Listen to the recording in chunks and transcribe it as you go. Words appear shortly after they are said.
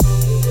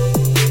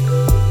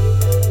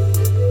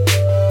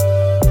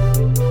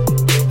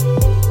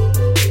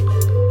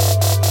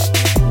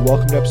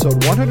welcome to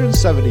episode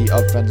 170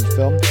 of Friends and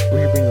Film,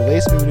 where we bring the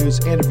latest movie news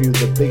and review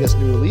the biggest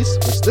new release,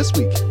 which this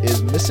week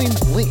is Missing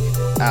Link.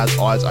 As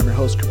always, I'm your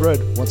host, Cooper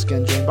Hood, once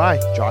again joined by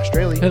Josh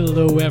Straley.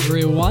 Hello,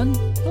 everyone.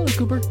 Hello,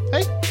 Cooper.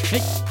 Hey. Hey.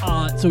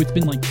 So it's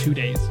been like 2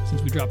 days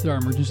since we dropped our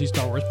emergency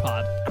Star Wars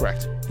pod.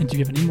 Correct. And do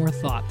you have any more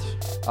thought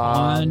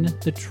on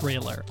the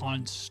trailer,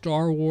 on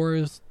Star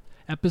Wars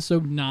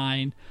Episode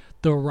 9,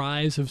 The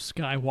Rise of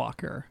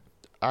Skywalker?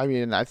 I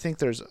mean, I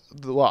think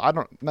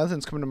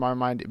nothing's coming to my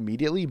mind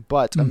immediately,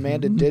 but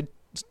Amanda did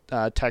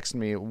text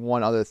me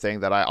one other thing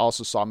that I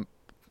also saw,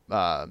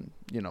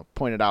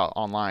 pointed out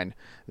online,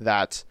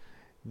 that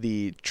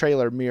the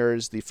trailer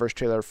mirrors the first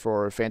trailer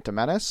for Phantom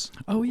Menace.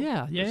 Oh,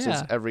 yeah.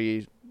 Since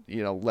every,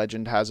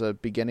 legend has a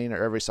beginning,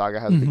 or every saga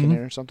has a beginning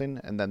or something,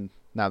 and then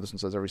now this one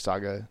says every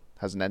saga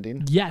has an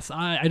ending. Yes,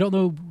 I don't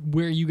know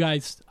where you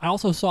guys... I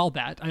also saw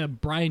that.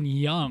 Brian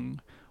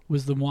Young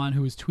was the one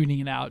who was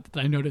tweeting it out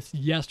that I noticed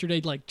yesterday,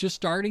 like just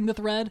starting the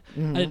thread.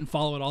 I didn't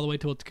follow it all the way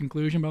till its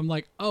conclusion, but I'm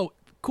like, oh,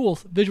 cool,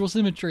 visual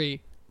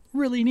symmetry,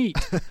 really neat.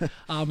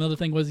 Another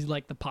thing was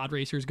like the pod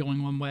racers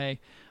going one way,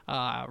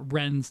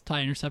 Ren's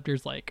TIE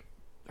Interceptors like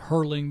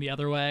hurling the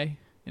other way,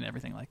 and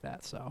everything like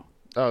that. So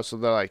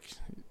they're like,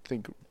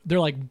 they're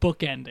like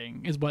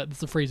bookending is what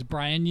the phrase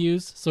Brian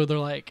used. So they're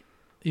like,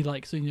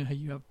 so you know how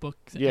you have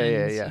books,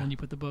 and you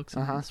put the books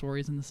and the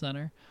stories in the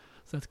center.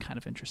 So that's kind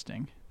of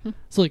interesting.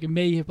 So like it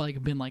may have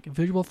like been like a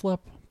visual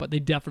flip, but they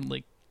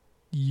definitely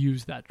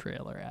used that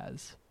trailer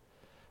as,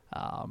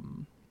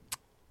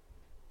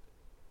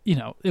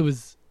 it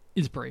was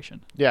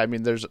inspiration. Yeah, I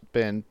mean, there's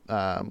been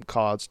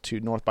call-outs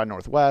to North by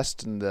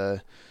Northwest and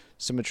the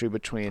symmetry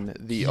between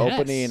the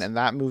opening and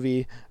that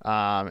movie.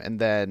 And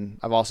then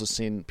I've also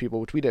seen people,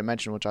 which we didn't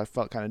mention, which I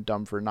felt kind of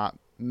dumb for not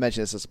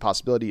mentioning this as a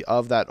possibility,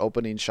 of that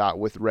opening shot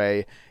with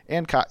Rey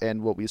and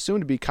what we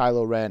assume to be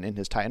Kylo Ren in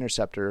his TIE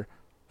Interceptor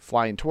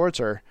flying towards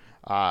her.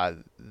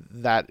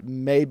 That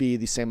may be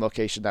the same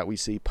location that we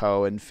see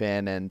Poe and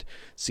Finn and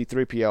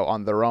C-3PO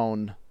on their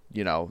own,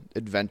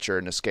 adventure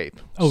and escape.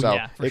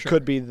 It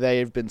could be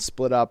they've been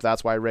split up.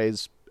 That's why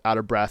Rey's out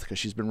of breath, because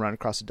she's been running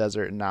across the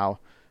desert, and now,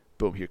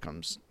 boom, here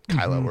comes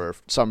Kylo or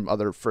some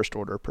other First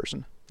Order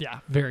person.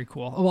 Yeah, very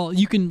cool. Well,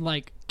 you can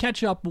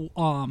catch up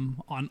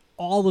on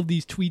all of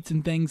these tweets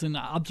and things and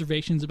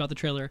observations about the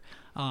trailer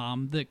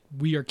that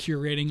we are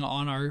curating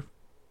on our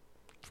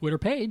Twitter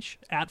page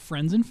at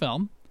Friends and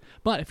Film.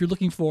 But if you're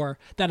looking for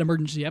that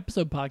emergency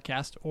episode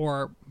podcast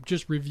or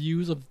just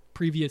reviews of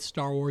previous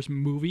Star Wars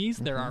movies,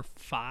 there are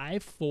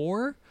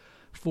four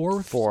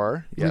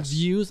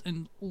reviews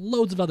and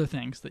loads of other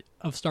things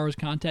of Star Wars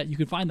content. You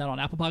can find that on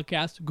Apple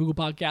Podcasts, Google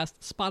Podcasts,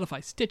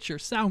 Spotify, Stitcher,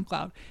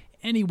 SoundCloud,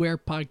 anywhere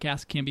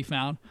podcasts can be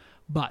found.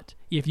 But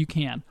if you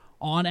can,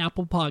 on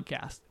Apple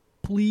Podcasts,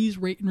 please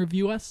rate and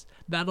review us.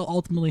 That'll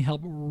ultimately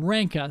help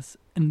rank us,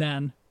 and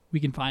then we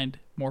can find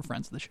more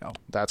friends of the show.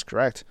 That's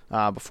correct.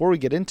 Before we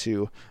get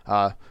into,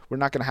 we're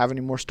not going to have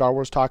any more Star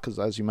Wars talk, because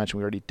as you mentioned,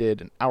 we already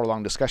did an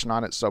hour-long discussion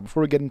on it. So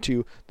before we get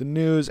into the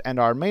news and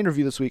our main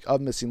review this week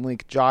of Missing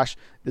Link, Josh,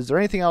 is there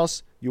anything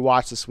else you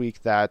watched this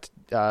week that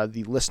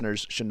the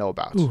listeners should know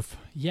about?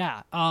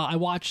 Yeah. I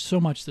watched so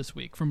much this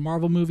week, from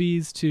Marvel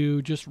movies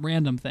to just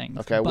random things.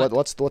 Okay,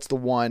 what's the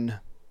one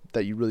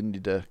that you really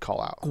need to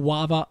call out?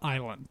 Guava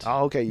Island.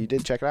 Oh, okay, you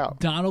did check it out.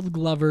 Donald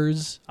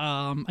Glover's,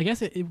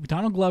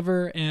 Donald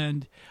Glover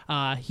and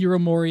Hiro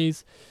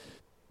Mori's,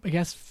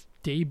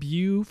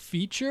 debut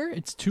feature.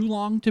 It's too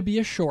long to be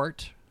a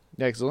short.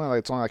 Yeah, because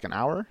it's only like an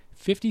hour.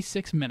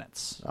 56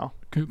 minutes. Oh,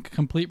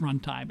 complete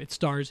runtime. It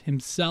stars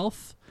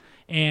himself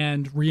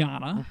and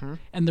Rihanna,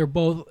 and they're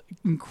both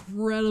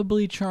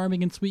incredibly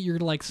charming and sweet. You're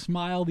gonna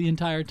smile the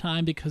entire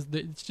time, because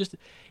it's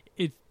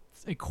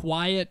a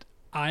quiet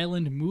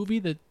island movie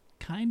that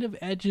kind of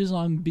edges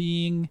on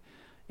being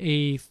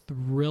a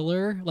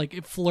thriller. Like,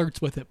 it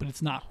flirts with it, but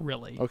it's not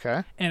really.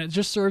 Okay. And it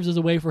just serves as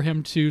a way for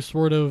him to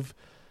sort of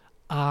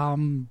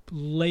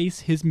lace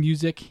his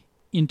music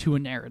into a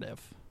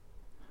narrative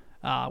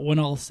when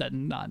all is said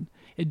and done.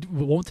 It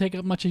won't take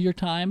up much of your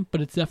time, but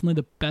it's definitely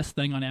the best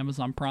thing on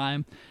Amazon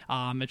Prime.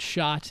 It's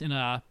shot in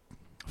a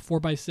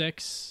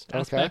 4:6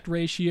 aspect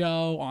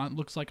ratio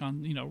looks like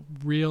on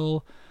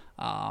real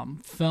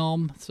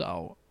film.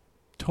 So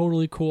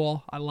totally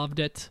cool. I loved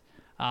it.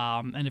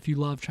 And if you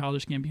love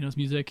Childish Gambino's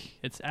music,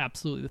 it's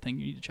absolutely the thing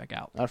you need to check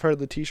out. I've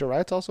heard Letitia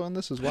Wright's also in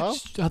this as well.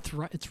 That's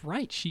right. It's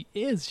right. She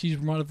is. She's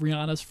one of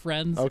Rihanna's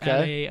friends at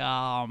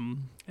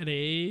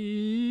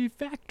a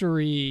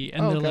factory,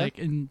 and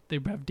and they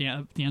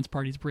have dance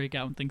parties break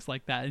out and things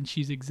like that. And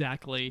she's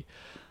exactly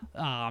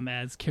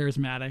as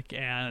charismatic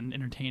and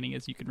entertaining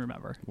as you can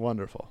remember.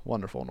 Wonderful.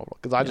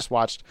 Because I just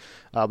watched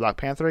Black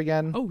Panther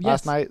again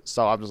last night,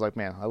 so I'm just like,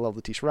 man, I love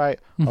Letitia Wright.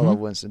 I love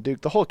Winston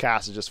Duke. The whole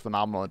cast is just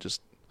phenomenal.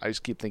 I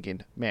just keep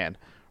thinking, man,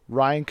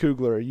 Ryan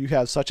Coogler, you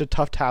have such a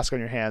tough task on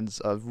your hands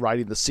of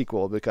writing the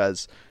sequel,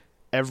 because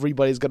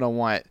everybody's going to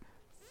want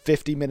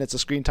 50 minutes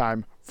of screen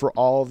time for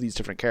all of these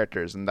different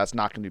characters, and that's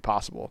not going to be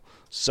possible.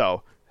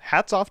 So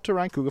hats off to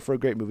Ryan Coogler for a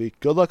great movie.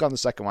 Good luck on the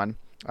second one.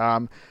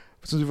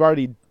 Since we've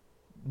already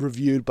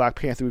reviewed Black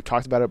Panther. We've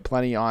talked about it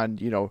plenty on,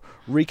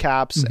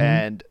 recaps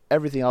and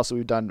everything else that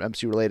we've done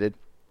MCU related.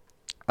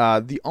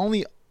 The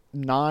only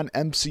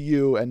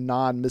non-MCU and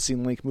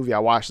non-Missing Link movie I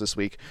watched this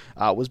week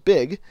was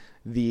Big,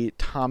 the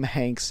Tom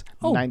Hanks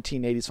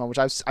 1980s film, which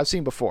I've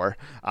seen before.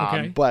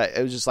 But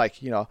it was just like,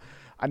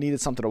 I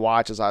needed something to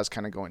watch as I was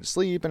kind of going to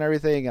sleep and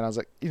everything. And I was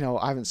like,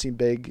 I haven't seen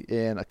Big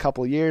in a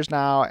couple of years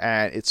now,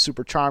 and it's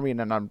super charming.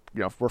 And I'm,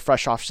 we're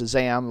fresh off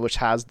Shazam, which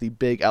has the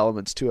big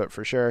elements to it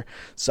for sure.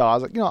 So I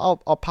was like,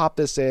 I'll pop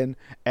this in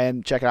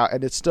and check it out.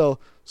 And it's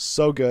still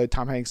so good.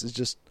 Tom Hanks is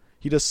just,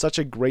 he does such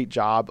a great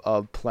job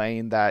of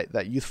playing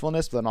that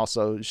youthfulness, but then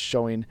also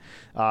showing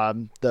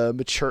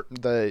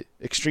the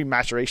extreme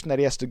maturation that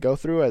he has to go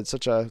through at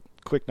such a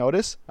quick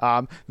notice.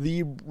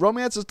 The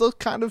romance is still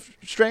kind of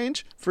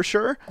strange for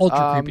sure.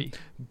 Ultra creepy.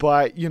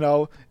 But,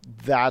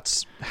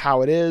 that's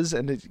how it is.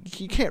 And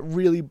you can't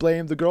really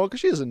blame the girl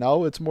because she doesn't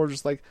know. It's more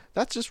just like,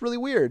 that's just really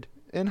weird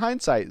in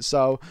hindsight.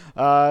 So,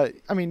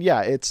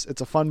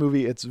 it's a fun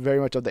movie. It's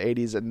very much of the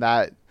 80s, and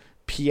that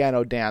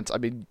piano dance,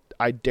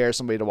 I dare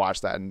somebody to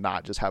watch that and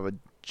not just have a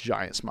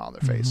giant smile on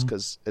their face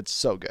because it's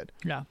so good.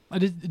 Yeah.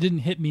 It didn't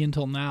hit me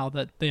until now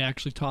that they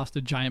actually tossed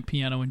a giant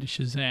piano into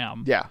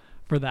Shazam. Yeah.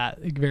 For that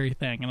very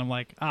thing. And I'm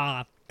like,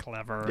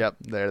 clever. Yep.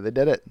 There, they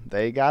did it.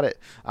 They got it.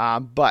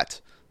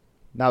 But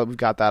now that we've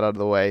got that out of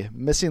the way,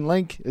 Missing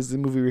Link is the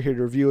movie we're here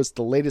to review. It's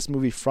the latest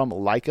movie from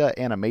Laika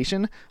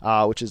Animation,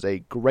 which is a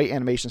great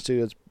animation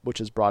studio, which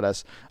has brought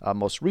us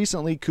most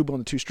recently Kubo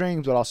and the Two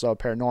Strings, but also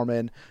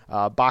Paranorman,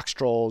 Box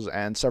Trolls,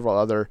 and several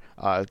other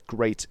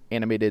great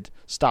animated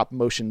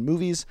stop-motion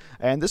movies.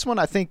 And this one,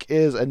 I think,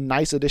 is a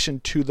nice addition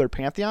to their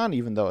pantheon,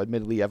 even though,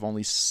 admittedly, I've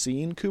only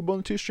seen Kubo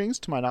and the Two Strings,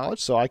 to my knowledge,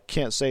 so I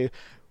can't say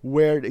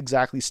where it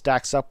exactly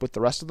stacks up with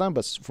the rest of them,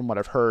 but from what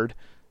I've heard,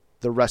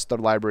 the rest of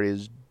the library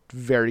is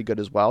very good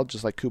as well,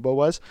 just like Kubo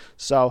was.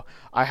 So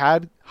I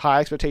had high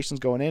expectations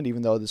going in,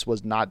 even though this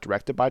was not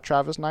directed by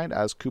Travis Knight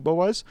as Kubo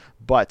was.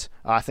 But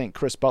I think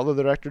Chris Butler,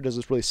 the director, does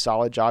this really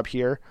solid job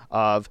here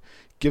of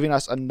giving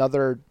us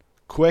another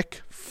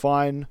quick,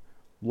 fun,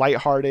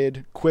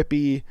 lighthearted,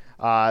 quippy,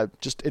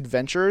 just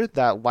adventure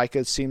that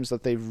Laika seems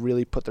that they've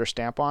really put their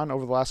stamp on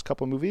over the last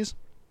couple of movies.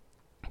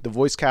 The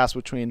voice cast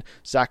between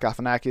Zach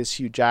Galifianakis,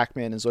 Hugh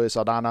Jackman, and Zoe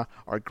Saldana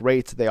are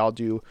great. They all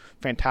do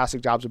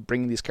fantastic jobs of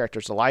bringing these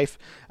characters to life.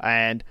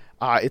 And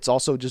it's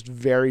also just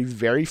very,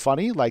 very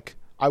funny. Like,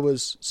 I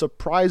was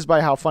surprised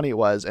by how funny it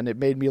was, and it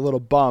made me a little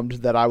bummed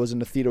that I was in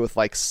the theater with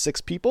like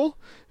 6 people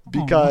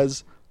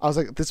because I was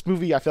like, this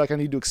movie, I feel like I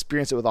need to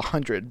experience it with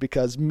 100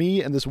 because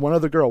me and this one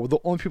other girl were the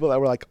only people that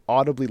were like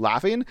audibly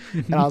laughing.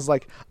 And I was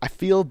like, I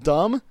feel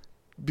dumb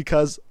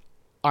because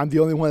I'm the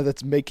only one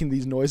that's making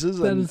these noises.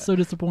 That is so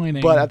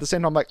disappointing. But at the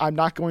same time, I'm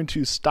not going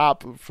to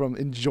stop from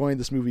enjoying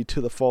this movie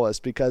to the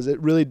fullest because it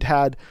really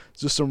had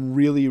just some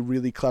really,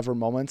 really clever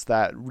moments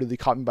that really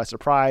caught me by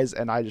surprise,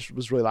 and I just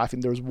was really laughing.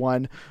 There was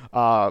one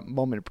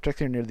moment in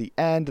particular near the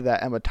end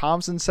that Emma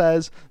Thompson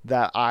says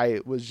that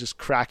I was just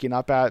cracking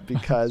up at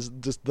because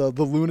just the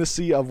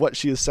lunacy of what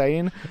she is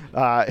saying.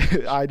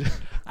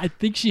 I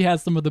think she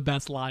has some of the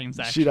best lines,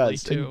 actually. She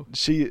does. Too.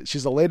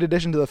 She's a late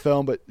addition to the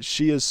film, but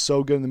she is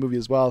so good in the movie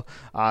as well.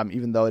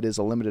 Even though it is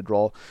a limited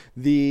role.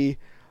 The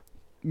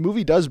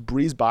movie does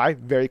breeze by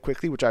very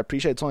quickly, which I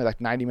appreciate. It's only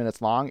like 90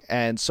 minutes long,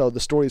 and so the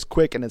story is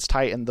quick and it's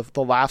tight, and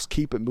the laughs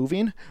keep it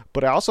moving.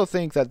 But I also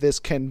think that this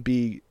can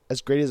be,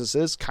 as great as this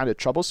is, kind of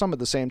troublesome at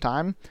the same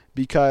time,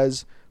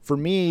 because for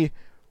me,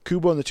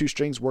 Kubo and the Two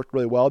Strings worked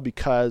really well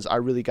because I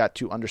really got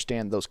to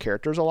understand those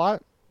characters a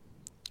lot.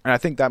 And I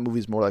think that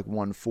movie's more like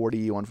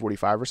 140,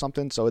 145 or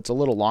something, so it's a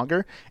little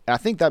longer. And I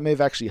think that may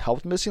have actually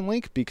helped Missing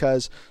Link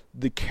because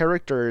the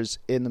characters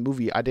in the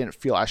movie I didn't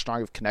feel as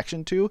strong of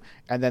connection to,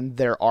 and then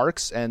their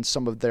arcs and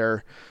some of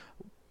their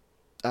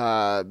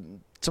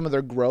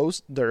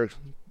growth, the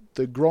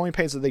growing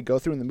pains that they go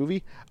through in the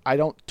movie, I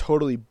don't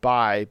totally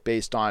buy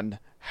based on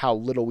how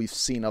little we've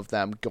seen of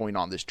them going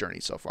on this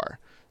journey so far.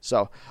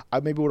 So I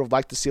maybe would have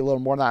liked to see a little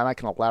more of that, and I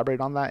can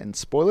elaborate on that in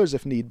spoilers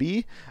if need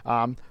be.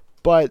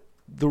 But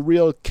the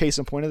real case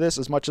in point of this,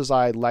 as much as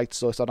I liked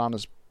Zoe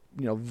Saldana's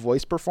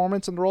voice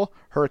performance in the role,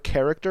 her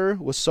character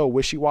was so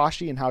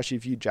wishy-washy in how she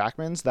viewed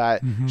Jackman's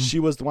that she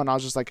was the one I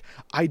was just like,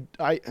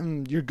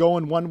 you're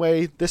going one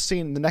way this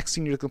scene, the next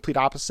scene you're the complete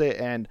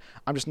opposite, and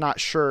I'm just not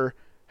sure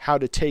how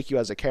to take you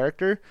as a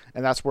character.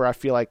 And that's where I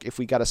feel like if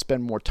we got to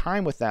spend more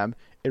time with them,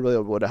 it really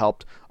would have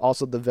helped.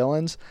 Also, the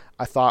villains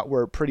I thought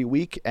were pretty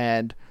weak,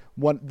 and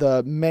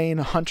the main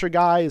hunter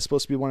guy is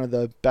supposed to be one of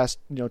the best,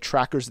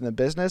 trackers in the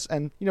business.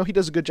 And, he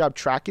does a good job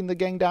tracking the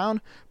gang down,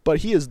 but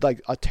he is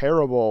like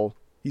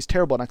he's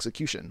terrible in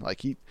execution.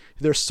 Like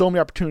there's so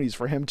many opportunities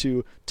for him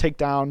to take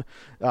down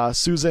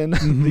Susan,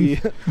 the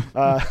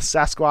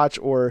Sasquatch,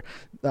 or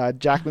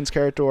Jackman's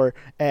character.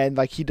 And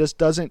like, he just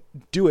doesn't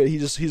do it.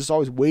 He's just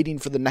always waiting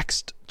for the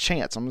next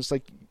chance. I'm just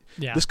like,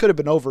 This could have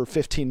been over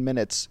 15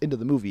 minutes into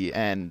the movie.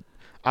 And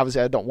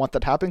obviously I don't want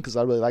that to happen because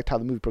I really liked how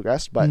the movie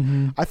progressed, but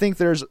I think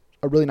there's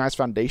a really nice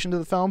foundation to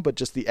the film, but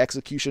just the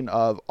execution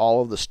of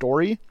all of the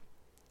story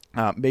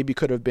maybe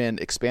could have been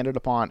expanded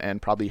upon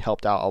and probably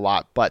helped out a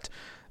lot. But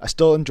I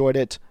still enjoyed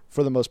it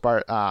for the most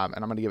part, and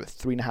I'm going to give it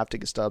 3.5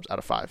 ticket stubs out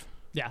of 5.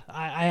 Yeah,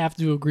 I have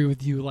to agree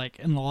with you, like,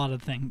 in a lot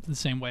of things, the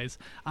same ways.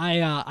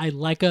 I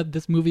like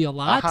this movie a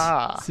lot.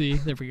 Aha. See,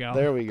 there we go.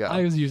 There we go.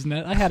 I was using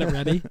it. I had it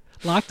ready,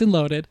 locked and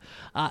loaded.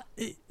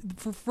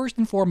 For first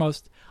and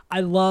foremost, I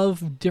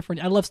love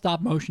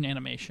stop motion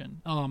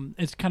animation.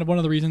 It's kind of one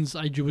of the reasons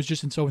I was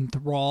just so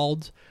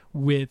enthralled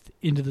with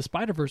Into the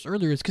Spider-Verse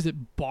earlier, is because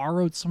it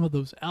borrowed some of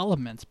those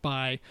elements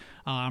by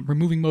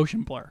removing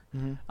motion blur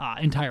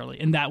entirely,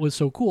 and that was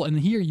so cool. And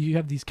here you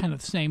have these kind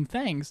of same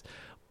things,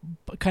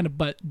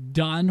 but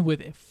done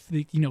with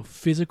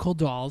physical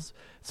dolls,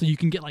 so you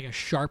can get like a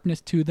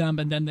sharpness to them,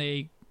 and then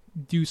they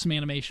do some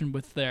animation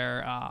with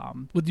their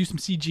do some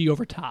CG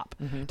over top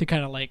to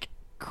kind of like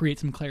create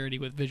some clarity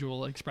with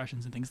visual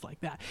expressions and things like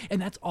that. And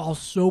that's all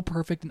so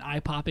perfect and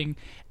eye-popping.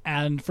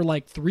 And for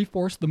like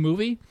 3/4 of the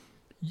movie,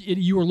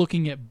 you are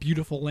looking at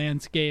beautiful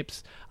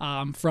landscapes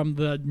from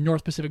the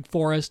North Pacific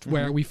Forest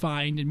where we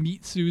find and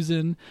meet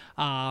Susan.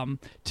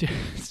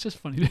 It's just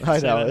funny to I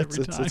say know, that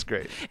every time. it's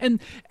great. And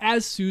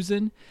as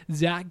Susan,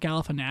 Zach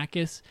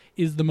Galifianakis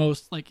is the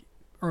most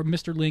or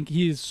Mr. Link.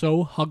 He is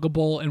so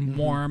huggable and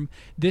warm.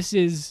 This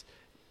is,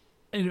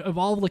 of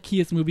all the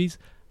Kiss movies,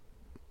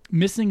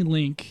 Missing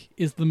Link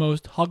is the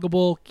most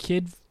huggable,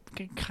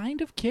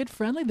 kind of kid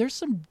friendly. There's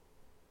some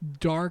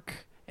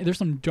dark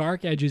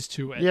edges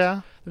to it.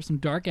 Yeah. There's some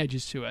dark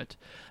edges to it.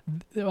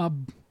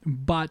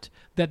 But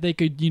that they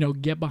could,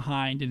 get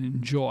behind and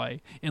enjoy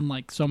in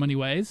like so many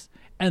ways.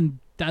 And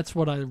that's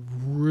what I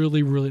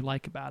really, really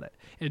like about it.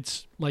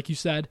 It's, like you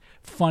said,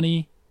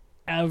 funny.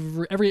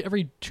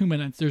 Every 2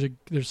 minutes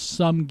there's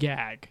some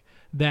gag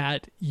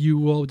that you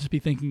will just be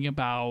thinking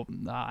about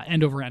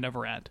end over end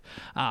over end.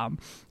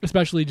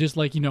 Especially just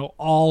like,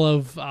 all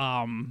of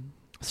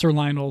Sir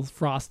Lionel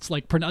Frost's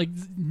like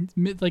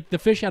the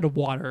fish out of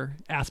water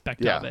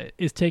aspect of it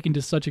is taken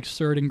to such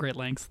absurd and great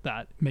lengths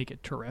that make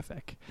it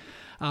terrific.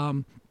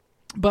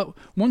 But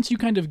once you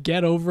kind of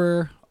get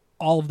over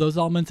all of those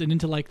elements and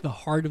into like the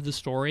heart of the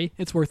story,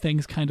 it's where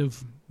things kind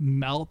of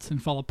melt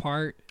and fall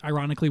apart.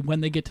 Ironically,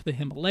 when they get to the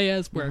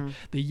Himalayas, where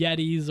the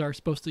Yetis are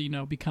supposed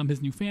to, become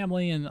his new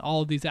family and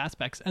all of these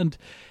aspects, and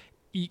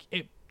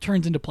it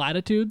turns into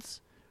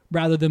platitudes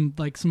rather than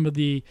like some of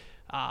the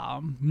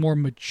more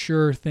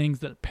mature things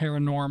that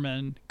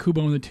Paranorman,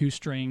 Kubo and the Two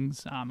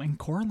Strings, and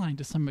Coraline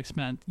to some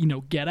extent,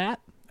 get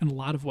at in a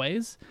lot of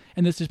ways.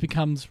 And this just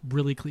becomes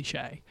really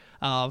cliche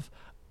of,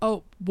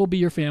 oh, we'll be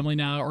your family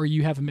now, or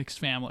you have a mixed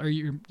family, or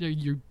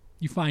you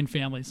find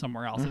family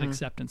somewhere else and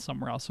acceptance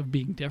somewhere else of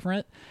being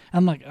different. And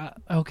I'm like,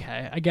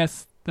 okay, I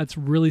guess that's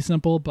really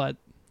simple, but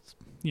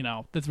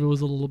that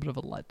was a little bit of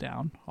a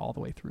letdown all the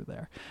way through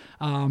there.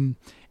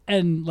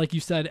 And like you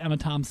said, Emma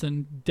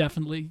Thompson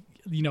definitely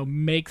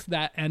makes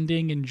that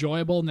ending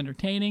enjoyable and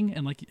entertaining,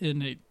 and like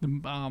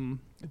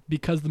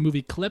because the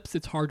movie clips,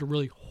 it's hard to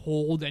really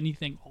hold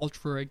anything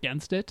ultra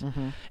against it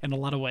in a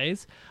lot of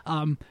ways.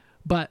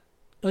 But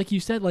like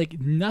you said, like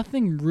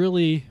nothing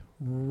really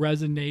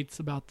resonates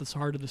about this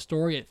heart of the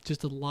story. It's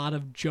just a lot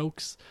of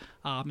jokes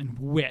and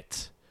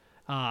wit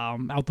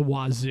out the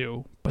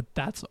wazoo, but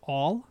that's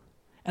all.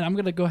 And I'm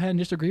going to go ahead and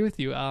just agree with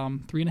you.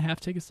 3.5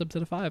 ticket stubs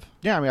out of 5.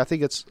 Yeah, I mean, I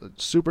think it's a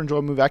super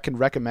enjoyable movie. I can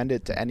recommend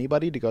it to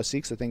anybody to go see,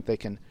 because I think they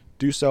can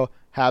do so,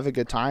 have a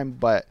good time.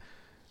 But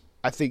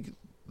I think,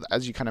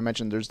 as you kind of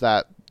mentioned, there's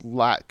that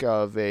lack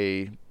of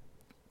a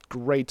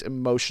great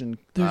emotion.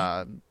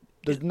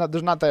 There's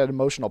not that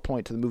emotional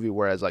point to the movie,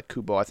 whereas like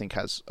Kubo, I think,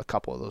 has a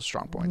couple of those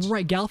strong points.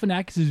 Right,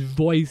 Galifianakis'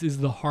 voice is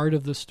the heart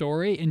of the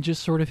story, and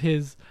just sort of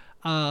his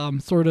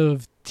sort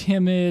of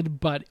timid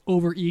but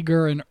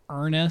overeager and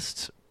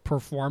earnest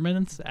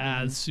performance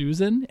as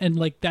Susan, and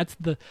like that's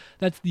the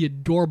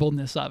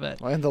adorableness of it,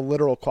 and the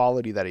literal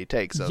quality that he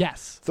takes.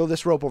 Yes, throw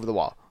this rope over the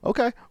wall.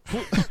 Okay,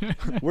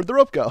 where'd the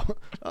rope go?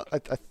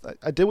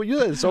 I did what you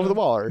did. It's over the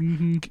wall. Or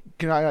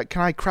can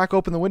I crack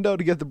open the window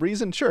to get the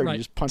breeze in? Sure. Right. You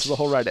just punch the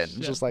hole right in.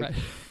 It's just like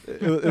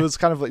it was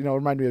kind of like,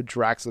 reminded me of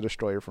Drax the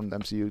Destroyer from the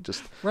MCU.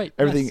 Just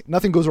everything,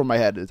 nothing goes over my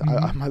head.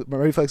 My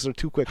reflexes are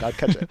too quick. I'd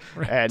catch it,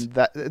 and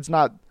that it's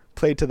not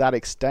played to that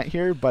extent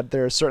here, but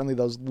there are certainly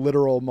those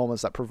literal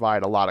moments that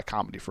provide a lot of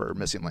comedy for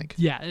Missing Link.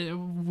 Yeah,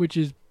 which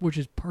is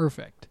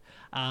perfect.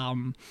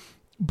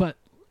 But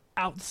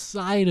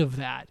outside of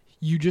that,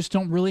 you just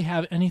don't really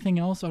have anything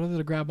else other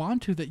to grab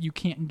onto that you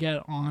can't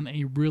get on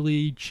a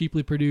really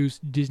cheaply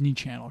produced Disney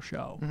Channel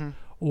show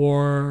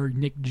or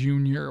Nick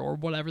Jr. or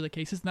whatever the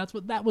case is. And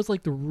that was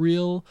like the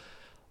real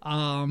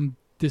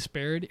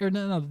disparity, or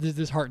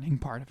disheartening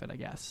part of it, I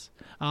guess.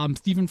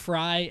 Stephen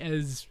Fry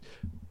as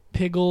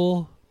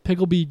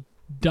Piggleby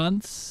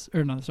Dunce,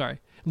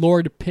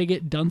 Lord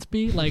Pigott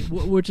Dunsby, like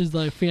which is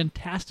a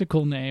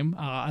fantastical name.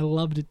 I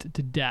loved it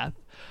to death.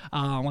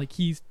 Like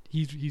he's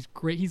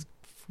great.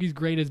 He's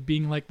great as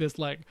being like this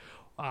like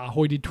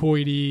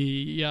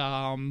hoity-toity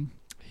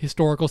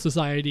historical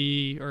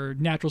society or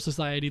natural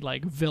society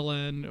like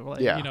villain or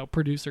like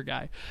producer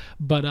guy,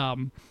 but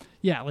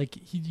like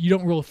you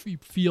don't really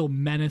feel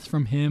menace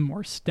from him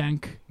or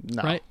Stenk,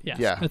 right? Yes,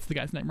 yeah, that's the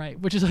guy's name, right?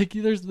 Which is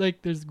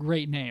like there's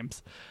great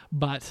names,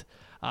 but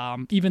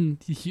even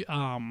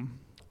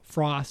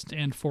Frost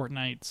and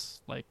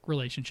Fortnite's like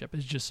relationship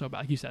is just so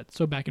like you said,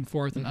 so back and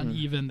forth and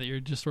uneven that you're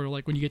just sort of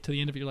like when you get to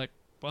the end of it, you're like,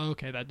 well,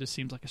 okay, that just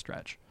seems like a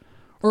stretch,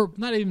 or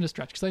not even a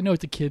stretch because I know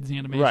it's a kids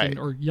animation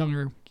or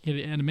younger kid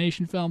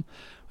animation film,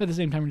 but at the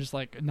same time, we're just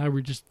like now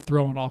we're just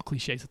throwing all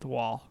cliches at the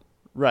wall.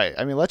 Right.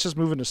 I mean, let's just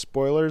move into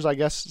spoilers, I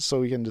guess, so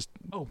we can just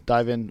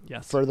dive in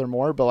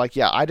furthermore. But like,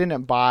 yeah, I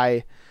didn't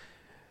buy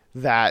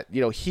that.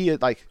 He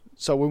like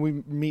so when we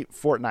meet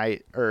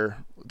Fortnite, or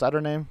is that her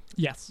name?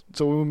 Yes.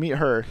 So when we meet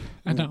her,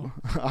 I know.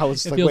 I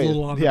was it like, feels wait, a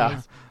little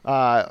yeah.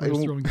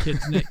 Throwing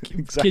kids,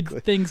 exactly.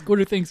 Kids things. What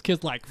are things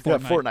kids like?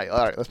 Fortnite. Yeah, Fortnite.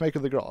 All right, let's make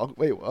her the girl. Oh,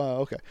 wait,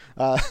 okay.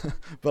 But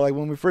like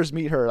when we first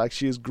meet her, like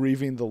she is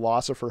grieving the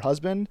loss of her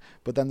husband,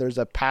 but then there's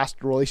a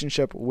past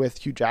relationship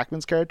with Hugh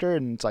Jackman's character,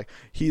 and it's like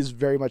he's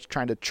very much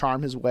trying to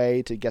charm his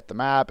way to get the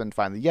map and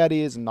find the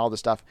Yetis and all this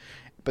stuff.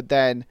 But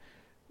then,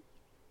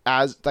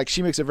 as like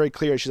she makes it very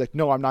clear, she's like,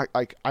 no, I'm not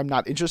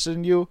interested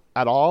in you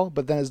at all.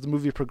 But then as the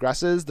movie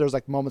progresses, there's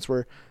like moments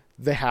where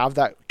they have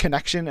that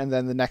connection, and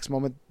then the next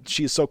moment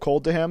she's so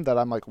cold to him that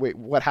I'm like, wait,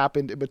 what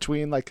happened in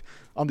between, like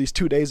on these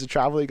 2 days of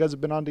travel you guys have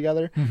been on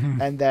together?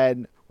 And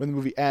then when the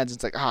movie ends,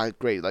 it's like,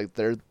 great, like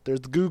there's the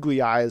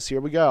googly eyes,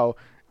 here we go.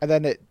 And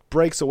then it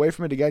breaks away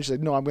from it again. She's like,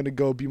 no, I'm going to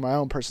go be my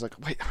own person.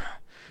 Like, wait,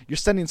 you're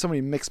sending so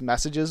many mixed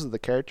messages of the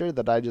character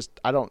that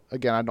I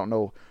don't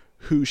know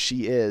who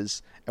she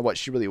is and what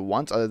she really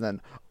wants, other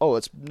than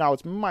it's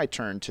my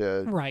turn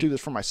to do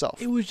this for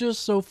myself. It was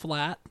just so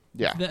flat.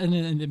 Yeah,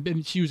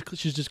 and she's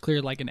just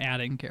clear like an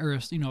adding or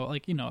as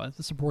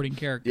a supporting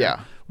character.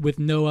 With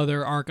no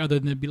other arc other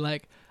than to be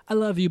like, I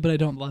love you, but I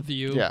don't love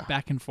you.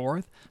 Back and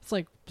forth. It's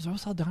like Zoe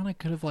Saldana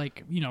could have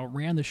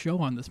ran the show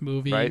on this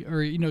movie,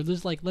 or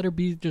just like let her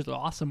be just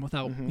awesome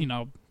without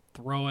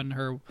throwing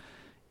her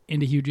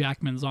into Hugh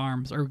Jackman's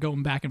arms or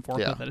going back and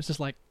forth with it. It's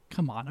just like,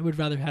 come on, I would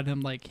rather have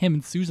him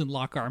and Susan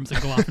lock arms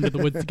and go off into the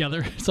woods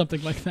together,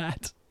 something like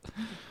that.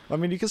 I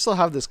mean, you can still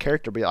have this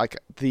character, but like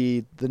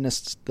the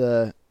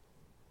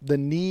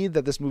need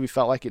that this movie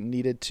felt like it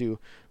needed to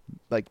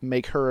like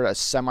make her a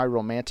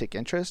semi-romantic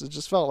interest, it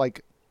just felt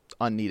like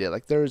unneeded.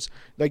 Like there's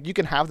like you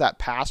can have that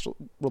past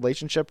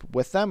relationship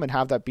with them and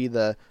have that be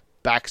the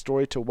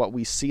backstory to what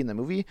we see in the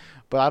movie,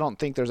 but I don't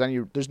think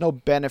there's no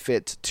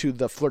benefit to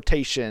the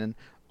flirtation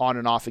on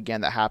and off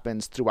again that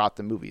happens throughout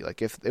the movie.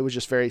 Like if it was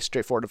just very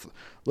straightforward of,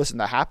 listen,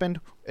 that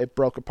happened, it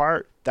broke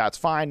apart, that's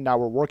fine, now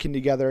we're working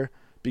together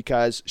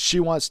because she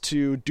wants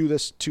to do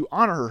this to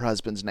honor her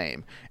husband's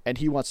name and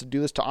he wants to do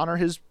this to honor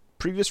his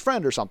previous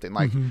friend or something.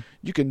 Like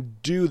you can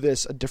do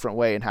this a different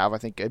way and have, I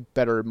think, a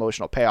better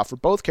emotional payoff for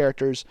both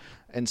characters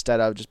instead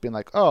of just being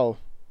like, oh,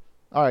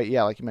 all right,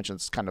 yeah, like you mentioned,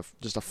 it's kind of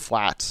just a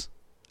flat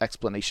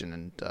explanation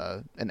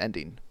and an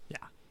ending.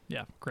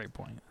 Yeah, great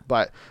point.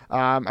 But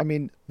I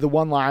mean, the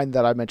one line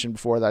that I mentioned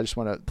before that I just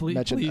want to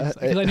mention, because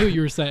I knew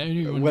you were saying. I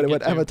knew you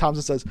when Emma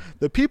Thompson says,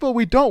 "The people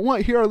we don't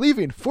want here are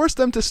leaving. Force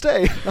them to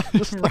stay."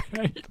 Just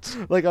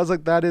like I was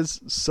like, that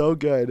is so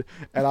good,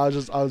 and I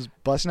was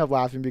busting up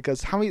laughing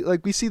because how many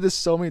we see this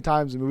so many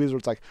times in movies where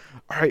it's like,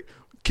 all right,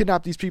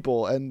 kidnap these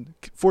people and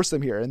force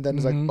them here, and then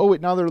it's like, oh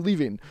wait, now they're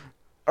leaving.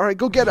 All right,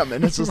 go get them,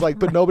 and it's just like,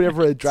 but nobody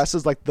ever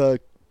addresses like the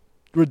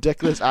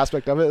ridiculous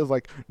aspect of it is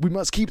like, we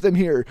must keep them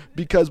here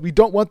because we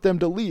don't want them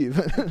to leave.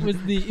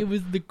 it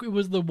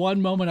was the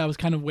one moment I was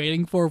kind of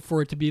waiting for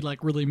it to be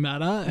like really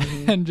meta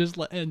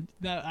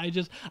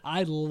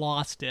I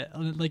lost it.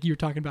 Like you were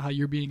talking about how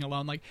you're being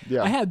alone. Like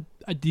I had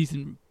a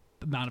decent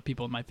amount of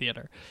people in my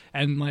theater,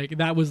 and like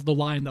that was the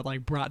line that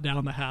like brought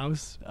down the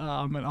house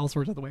in all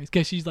sorts of the ways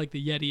because she's like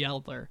the Yeti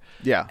elder.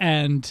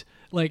 And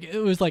like it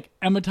was like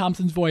Emma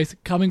Thompson's voice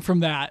coming from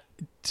that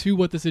to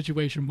what the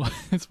situation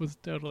was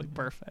totally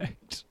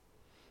perfect.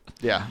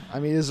 Yeah.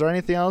 I mean, is there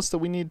anything else that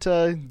we need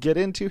to get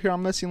into here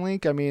on Missing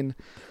Link? I mean,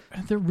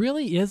 there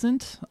really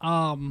isn't.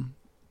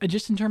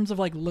 Just in terms of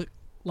like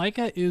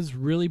Laika is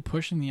really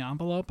pushing the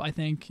envelope, I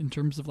think, in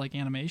terms of like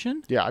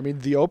animation. Yeah, I mean,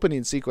 the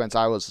opening sequence,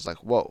 I was just like,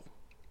 whoa.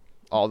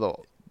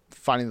 Although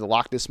finding the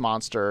Loch Ness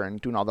monster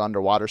and doing all the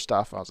underwater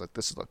stuff, I was like,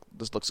 this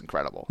looks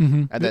incredible.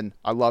 And then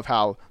I love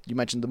how you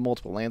mentioned the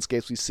multiple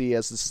landscapes we see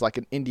as this is like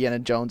an Indiana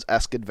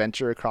Jones-esque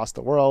adventure across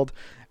the world.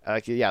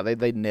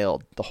 They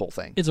nailed the whole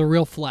thing. It's a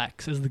real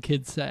flex, as the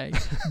kids say.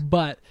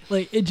 But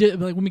like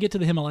when we get to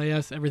the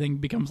Himalayas, everything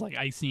becomes like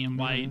icy and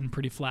white and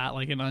pretty flat,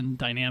 like and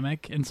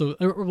undynamic. And so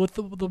with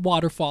the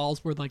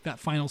waterfalls, where like that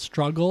final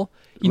struggle,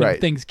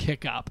 things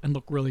kick up and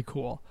look really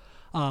cool.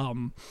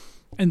 And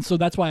so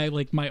that's why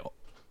like my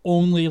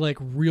only like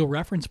real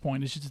reference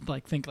point is just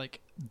like think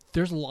like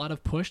there's a lot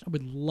of push. I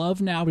would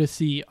love now to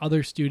see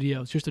other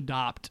studios just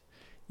adopt,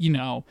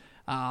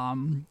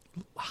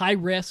 high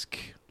risk,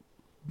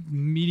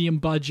 medium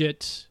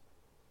budget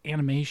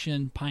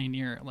animation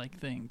pioneer like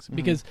things,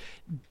 because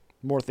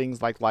more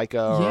things like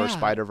Laika or Yeah.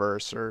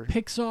 Spider-Verse or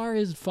Pixar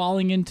is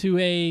falling into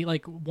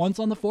once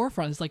on the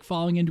forefront, it's like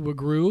falling into a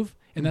groove,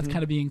 and that's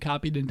kind of being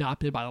copied and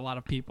adopted by a lot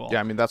of people. yeah,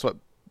 I mean that's what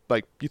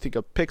like you think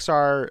of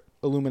Pixar,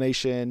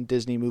 Illumination,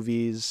 Disney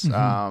movies,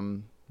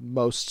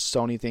 most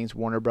Sony things,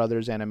 Warner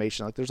Brothers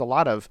animation. Like there's a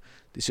lot of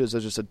these studios that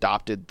just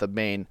adopted the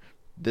main.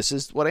 This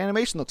is what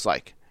animation looks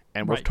like,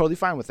 and we're Right. totally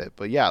fine with it.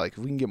 But yeah, like if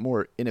we can get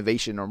more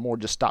innovation or more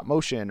just stop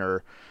motion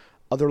or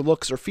other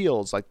looks or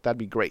feels, like that'd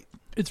be great.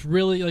 It's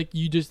really like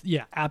you just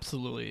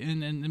absolutely,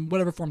 and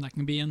whatever form that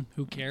can be in,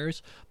 who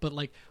cares? But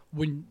like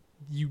when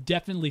you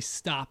definitely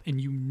stop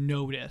and you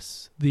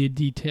notice the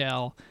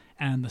detail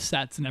and the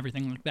sets and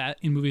everything like that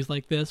in movies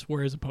like this,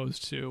 whereas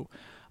opposed to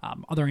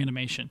other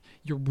animation,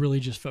 you're really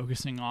just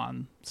focusing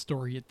on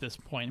story at this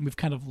point, and we've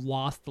kind of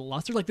lost the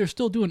luster. Like they're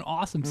still doing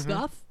awesome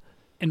stuff,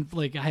 and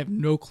like I have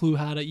no clue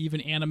how to even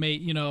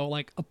animate,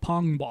 like a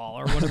pong ball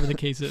or whatever the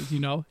case is,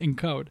 in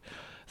code.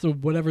 So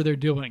whatever they're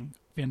doing,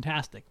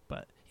 fantastic.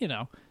 But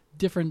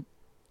different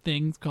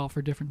things call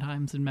for different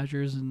times and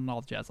measures and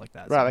all the jazz like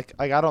that. Right.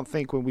 Like I don't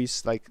think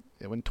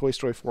when Toy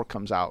Story 4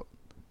 comes out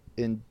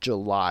in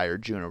July or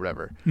June or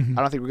whatever, I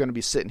don't think we're going to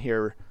be sitting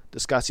here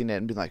discussing it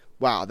and being like,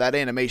 wow, that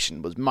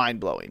animation was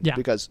mind-blowing. Yeah.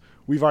 Because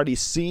we've already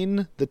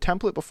seen the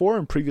template before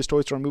in previous Toy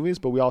Story movies,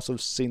 but we also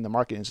have seen the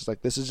marketing. It's just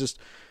like, this is just,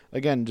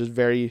 again, just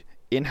very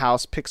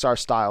in-house Pixar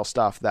style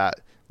stuff that,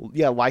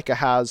 yeah, Laika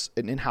has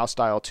an in-house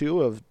style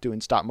too of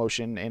doing stop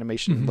motion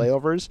animation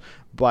layovers,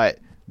 but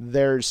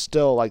there's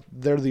still like,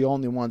 they're the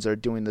only ones that are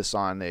doing this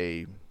on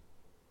a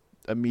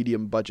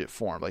medium budget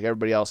form. Like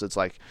everybody else, it's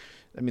like,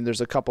 I mean,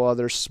 there's a couple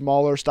other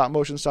smaller stop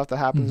motion stuff that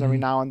happens every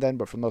now and then,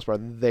 but for the most part,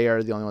 they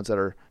are the only ones that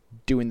are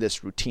doing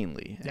this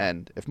routinely. Yeah.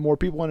 And if more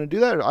people want to do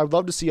that, I'd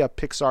love to see a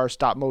Pixar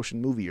stop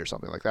motion movie or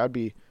something like that. Would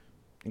be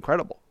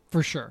incredible.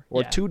 For sure.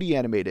 Or 2D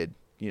animated,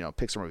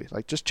 Pixar movie.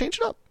 Like just change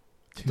it up.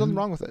 There's nothing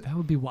wrong with it. That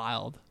would be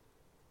wild.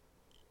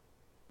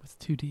 With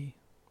 2D.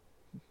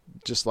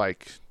 Just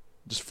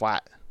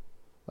flat.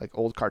 Like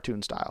old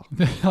cartoon style.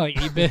 Like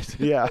 8-bit.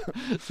 Yeah.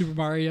 Super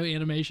Mario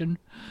animation.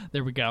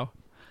 There we go.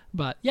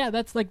 But yeah,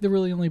 that's like the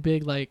really only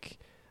big thing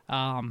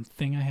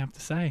I have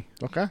to say.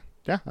 Okay.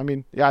 Yeah. I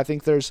mean, yeah, I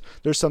think there's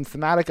some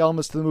thematic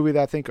elements to the movie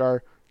that I think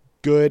are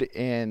good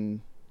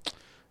in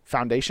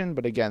foundation,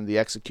 but again, the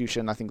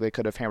execution, I think they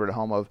could have hammered it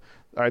home of,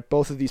 all right,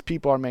 both of these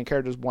people, our main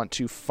characters, want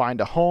to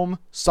find a home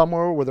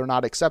somewhere where they're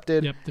not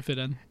accepted. Yep, to fit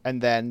in.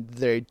 And then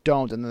they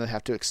don't, and then they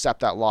have to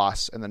accept that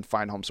loss and then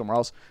find home somewhere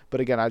else.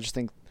 But again, I just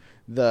think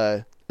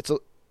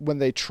when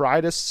they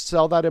try to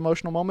sell that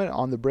emotional moment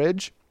on the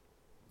bridge,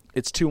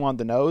 it's too on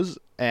the nose,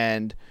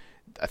 and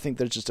I think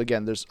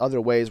there's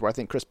other ways where I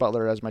think Chris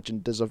Butler, as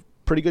mentioned, does a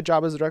pretty good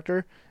job as a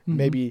director.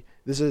 Maybe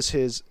this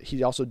is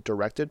he also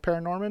directed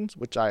Paranormans,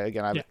 which I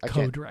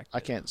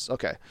can't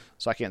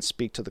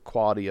speak to the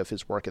quality of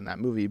his work in that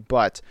movie,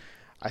 but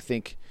I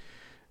think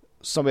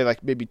somebody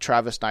like maybe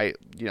Travis Knight,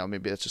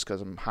 maybe it's just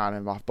because I'm hot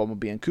him off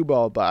Bumblebee and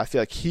Kubo, but I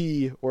feel like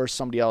he or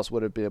somebody else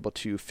would have been able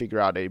to figure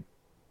out a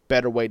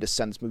better way to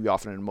send this movie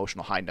off on an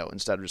emotional high note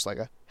instead of just like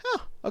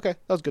okay,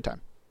 that was a good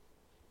time.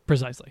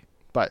 Precisely.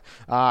 But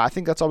I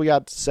think that's all we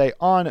got to say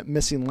on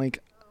Missing Link.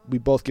 We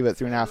both give it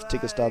 3.5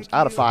 ticket stubs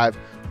out of 5.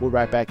 We'll be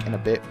right back in a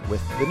bit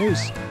with the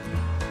news.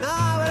 No,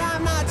 but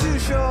I'm not too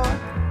sure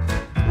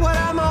what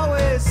I'm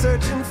always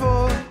searching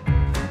for.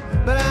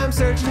 But I'm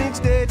searching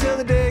each day till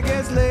the day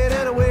gets late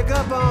and I wake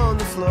up on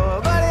the floor.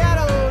 Buddy, I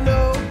don't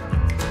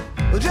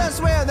know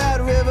just where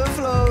that river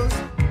flows.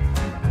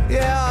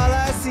 Yeah, all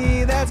I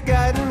see that's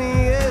guiding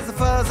me is the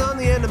fuzz on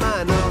the end of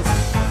my nose.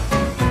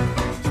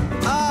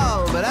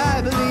 Oh, but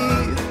I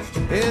believe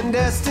in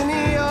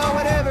destiny or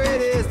whatever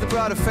it is that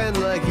brought a friend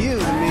like you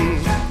to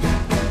me.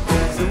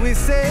 So we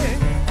say,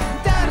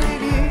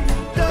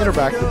 Enter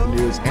back with the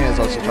news and as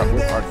also start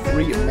with our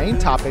 3 main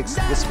topics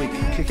this week,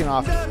 kicking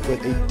off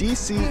with a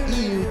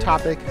DCEU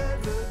topic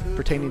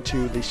pertaining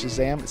to the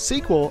Shazam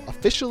sequel.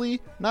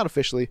 Not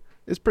officially,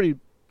 is pretty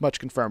much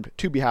confirmed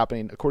to be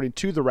happening, according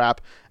to The Wrap,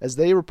 as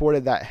they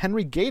reported that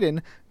Henry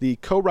Gayden, the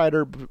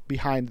co-writer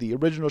behind the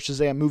original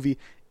Shazam movie,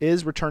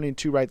 is returning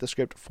to write the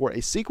script for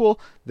a sequel.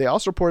 They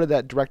also reported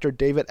that director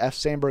David F.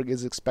 Sandberg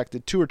is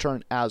expected to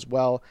return, as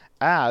well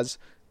as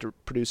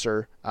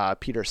producer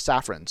Peter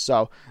Safran.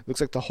 So it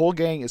looks like the whole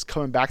gang is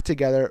coming back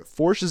together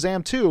for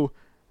Shazam 2.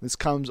 This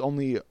comes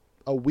only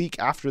a week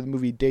after the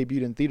movie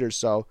debuted in theaters,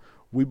 so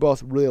we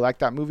both really like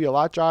that movie a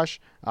lot, Josh.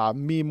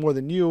 Me more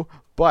than you,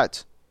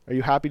 but are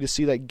you happy to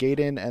see that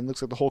Gayden and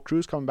looks like the whole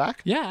crew's coming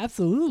back? Yeah,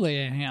 absolutely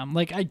I am.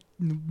 Like,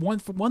 one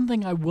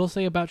thing I will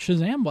say about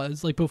Shazam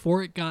was, like,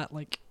 before it got,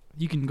 like,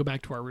 you can go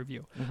back to our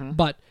review,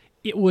 but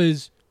it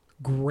was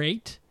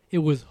great. It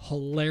was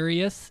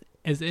hilarious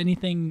as any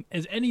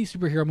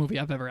superhero movie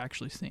I've ever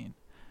actually seen.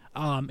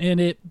 And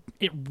it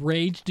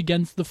raged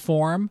against the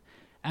form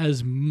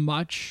as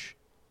much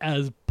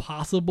as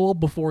possible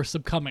before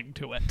succumbing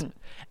to it,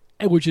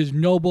 which is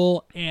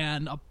noble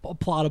and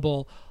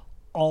applaudable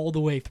all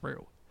the way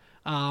through.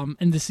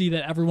 And to see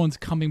that everyone's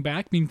coming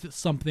back means it's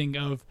something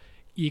of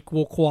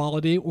equal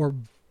quality or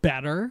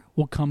better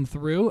will come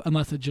through,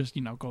 unless it just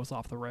goes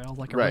off the rails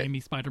like a Right.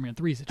 Raimi Spider-Man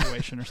 3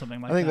 situation or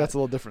something like that. I think that's a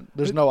little different.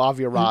 There's no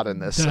Avi Arad in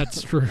this.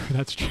 That's true.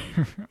 That's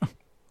true.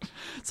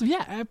 So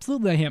yeah,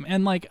 absolutely I am.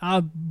 And like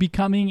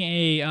becoming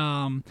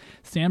a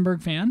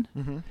Sandberg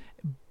fan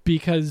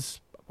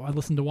because I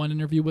listened to one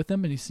interview with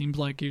him and he seems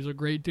like he's a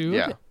great dude.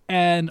 Yeah.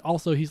 And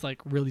also he's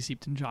like really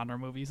steeped in genre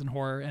movies and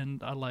horror,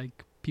 and I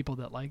like people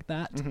that like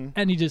that.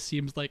 And he just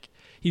seems like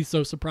he's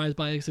so surprised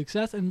by his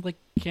success, and like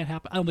can't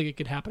happen. I don't think it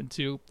could happen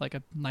to like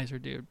a nicer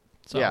dude.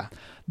 So Yeah.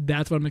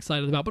 that's what I'm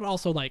excited about. But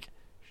also like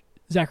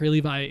Zachary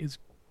Levi is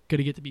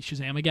gonna get to be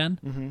Shazam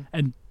again,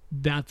 and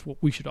that's what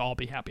we should all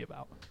be happy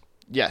about.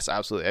 Yes,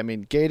 absolutely. I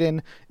mean,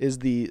 Gaiden is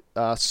the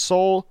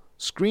sole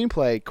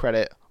screenplay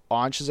credit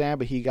on Shazam,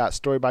 but he got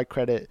story by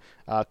credit,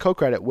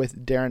 co-credit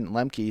with Darren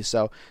Lemke.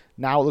 So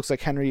now it looks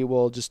like Henry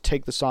will just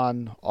take this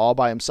on all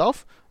by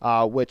himself,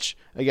 which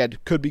again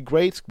could be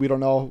great. We don't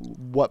know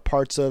what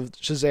parts of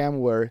Shazam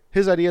were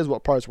his ideas,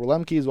 what parts were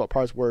Lemke's, what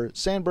parts were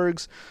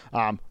Sandberg's.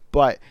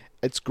 But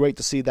it's great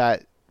to see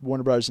that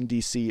Warner Brothers and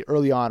DC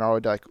early on are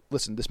already like,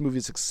 listen, this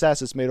movie's a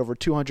success. It's made over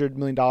 $200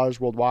 million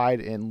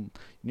worldwide in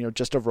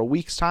just over a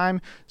week's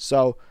time.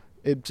 So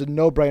it's a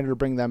no-brainer to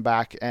bring them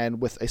back.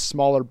 And with a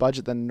smaller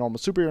budget than a normal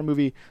superhero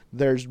movie,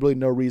 there's really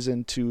no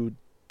reason to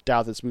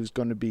doubt this movie's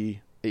going to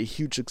be a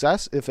huge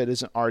success if it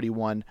isn't already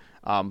one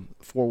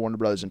for Warner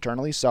Brothers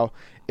internally. So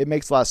it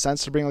makes a lot of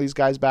sense to bring all these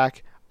guys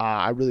back.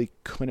 I really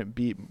couldn't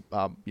be,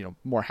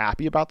 more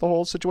happy about the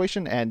whole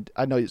situation. And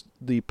I know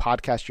the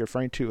podcast you're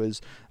referring to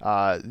is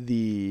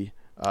the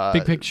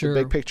Big Picture,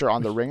 Big Picture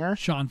on the Ringer.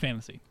 Sean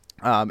Fantasy.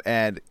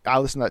 And I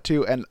listened to that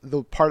too. And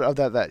the part of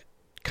that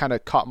kind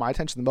of caught my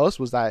attention the most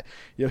was that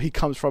he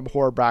comes from a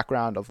horror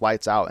background of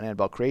Lights Out and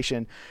Annabelle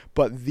Creation,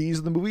 but these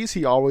are the movies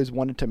he always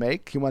wanted to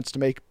make. He wants to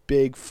make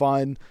big,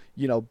 fun,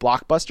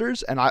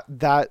 blockbusters, and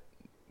that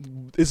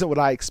isn't what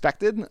I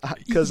expected,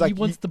 because he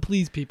wants to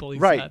please people. He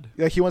right, said.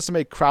 Like he wants to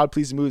make crowd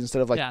pleasing movies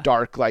instead of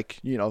dark,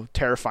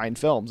 terrifying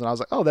films. And I was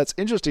like, oh, that's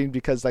interesting,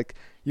 because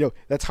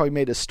that's how he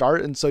made his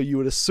start, and so you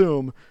would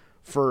assume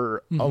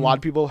for a lot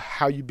of people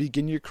how you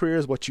begin your career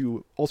is what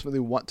you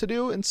ultimately want to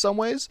do in some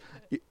ways,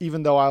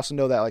 even though I also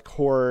know that like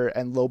horror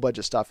and low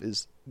budget stuff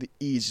is the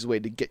easiest way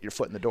to get your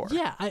foot in the door.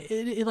 Yeah,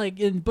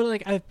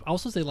 but I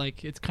also say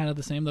like it's kind of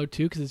the same though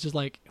too, because it's just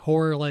like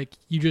horror, like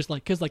you just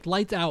like, because like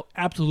Lights Out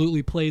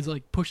absolutely plays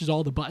like pushes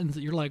all the buttons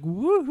that you're like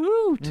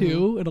woohoo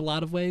to in a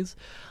lot of ways,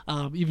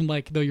 even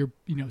like though you're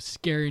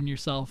scaring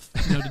yourself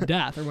to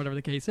death or whatever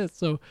the case is.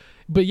 So,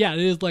 but yeah,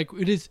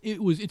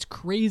 it's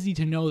crazy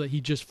to know that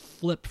he just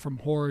flipped from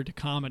horror to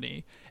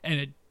comedy and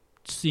it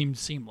seemed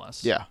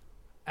seamless. Yeah,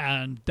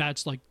 and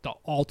that's like the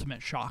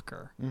ultimate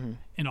shocker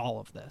in all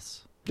of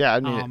this. Yeah,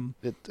 I mean,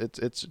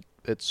 it's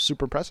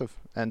super impressive,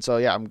 and so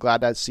yeah, I'm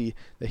glad to see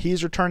that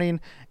he's returning,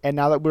 and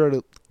now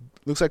that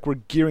looks like we're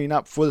gearing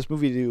up for this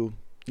movie to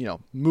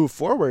move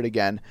forward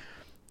again.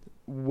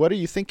 What are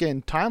you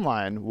thinking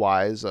timeline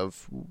wise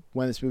of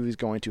when this movie is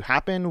going to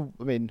happen?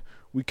 I mean,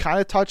 we kind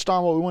of touched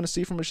on what we want to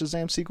see from a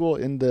Shazam sequel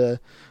in the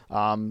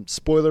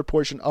spoiler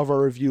portion of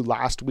our review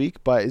last week,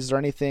 but is there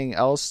anything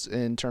else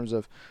in terms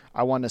of,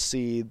 I want to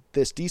see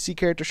this DC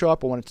character show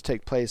up, I want it to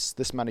take place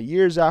this amount of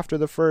years after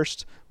the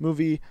first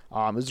movie?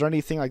 Is there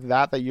anything like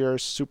that you're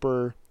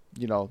super,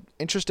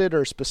 interested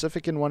or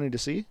specific in wanting to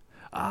see?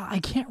 I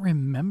can't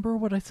remember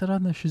what I said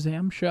on the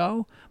Shazam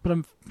show, but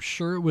I'm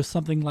sure it was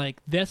something like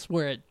this,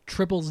 where it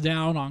triples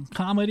down on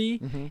comedy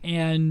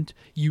and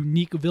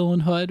unique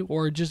villainhood,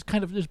 or just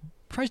kind of just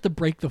tries to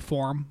break the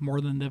form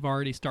more than they've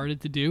already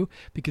started to do,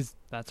 because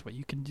that's what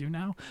you can do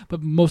now.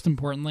 But most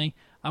importantly,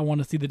 I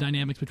want to see the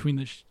dynamics between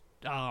the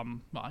well,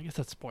 I guess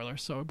that's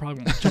spoilers, so I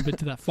probably won't jump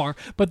into that far.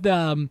 But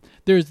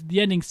there's the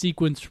ending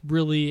sequence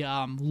really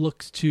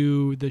looks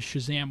to the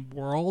Shazam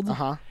world.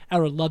 I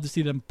would love to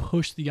see them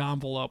push the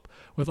envelope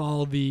with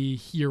all the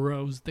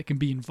heroes that can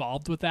be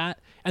involved with that,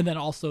 and then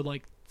also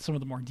like some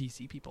of the more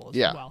DC people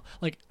as well.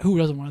 Like, who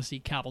doesn't want to see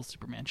Cavill's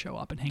Superman show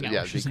up and hang out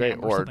with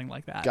Shazam or something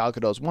like that? Gal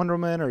Gadot's Wonder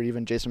Woman, or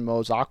even Jason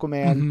Momoa's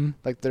Aquaman.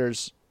 Like,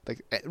 there's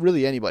like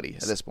really anybody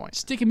at this point.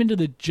 Stick him into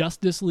the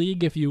Justice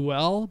League, if you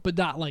will, but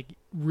not like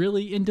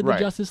really into the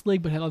Justice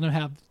League, but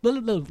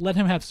let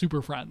him have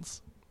super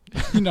friends,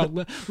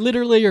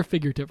 literally or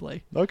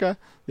figuratively. Okay,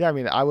 yeah, I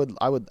mean, I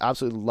would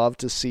absolutely love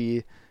to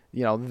see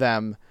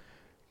them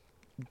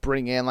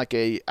bring in like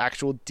a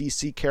actual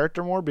DC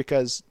character more,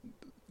 because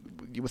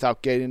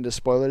without getting into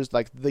spoilers,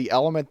 like the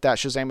element that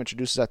Shazam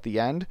introduces at the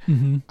end,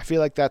 I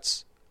feel like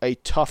that's a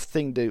tough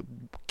thing to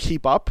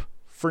keep up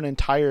for an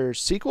entire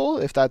sequel.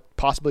 If that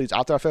possibility is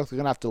out there, I feel like they're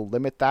gonna have to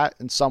limit that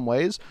in some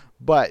ways.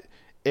 But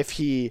if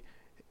he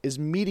is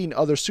meeting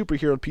other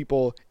superhero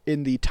people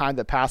in the time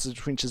that passes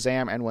between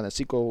Shazam and when the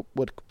sequel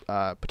would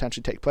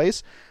potentially take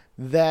place,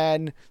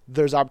 then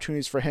there's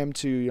opportunities for him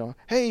to,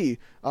 hey,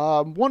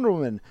 Wonder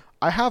Woman,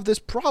 I have this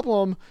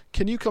problem,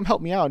 can you come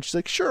help me out? And she's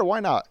like, sure, why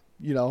not?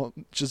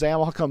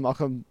 Shazam, I'll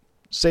come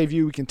save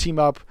you. We can team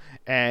up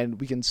and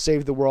we can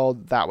save the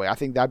world that way. I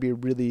think that'd be a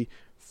really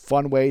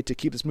fun way to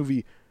keep this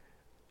movie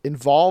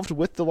involved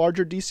with the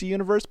larger DC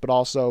universe, but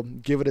also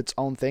give it its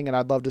own thing. And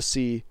I'd love to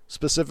see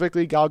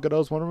specifically Gal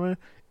Gadot's Wonder Woman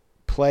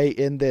play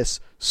in this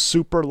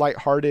super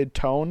lighthearted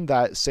tone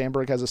that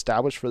Sandberg has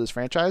established for this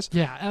franchise.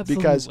 Yeah,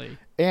 absolutely.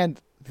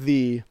 And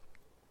the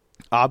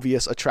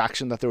obvious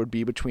attraction that there would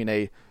be between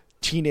a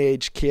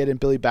teenage kid and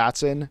Billy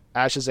Batson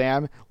as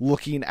Shazam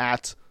looking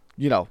at,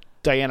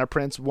 Diana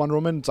Prince, Wonder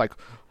Woman. It's like,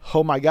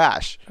 oh my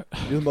gosh,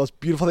 you're the most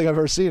beautiful thing I've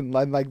ever seen.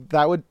 Like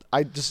that would,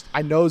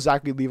 I know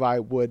Zachary Levi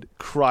would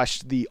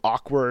crush the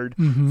awkward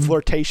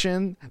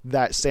flirtation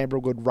that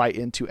Sandberg would write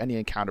into any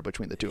encounter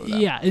between the two of them.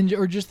 Yeah,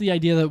 or just the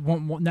idea that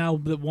now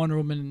that Wonder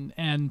Woman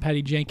and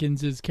Patty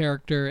Jenkins'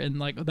 character and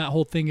like that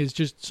whole thing is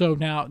just so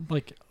now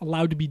like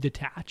allowed to be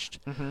detached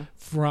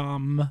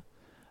from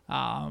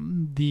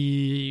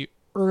the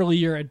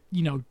earlier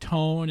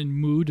tone and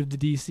mood of the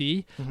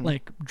DC,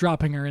 like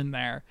dropping her in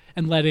there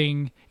and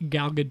letting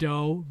Gal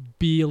Gadot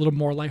be a little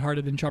more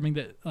lighthearted and charming,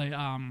 that like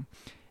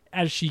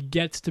as she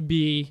gets to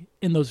be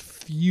in those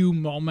few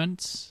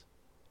moments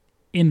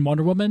in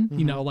Wonder Woman,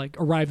 like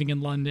arriving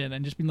in London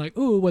and just being like,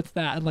 ooh, what's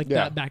that, and like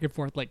that back and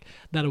forth, like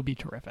that'll be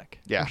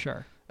terrific. For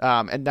sure.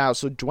 And now,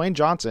 so Dwayne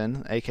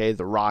Johnson, aka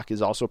The Rock,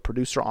 is also a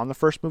producer on the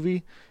first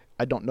movie.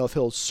 I don't know if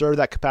he'll serve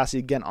that capacity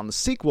again on the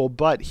sequel,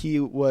 but he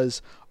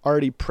was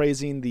already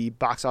praising the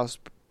box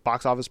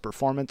office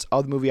performance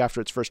of the movie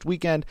after its first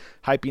weekend,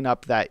 hyping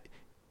up that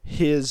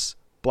his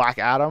Black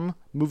Adam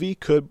movie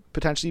could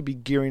potentially be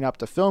gearing up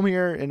to film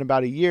here in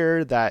about a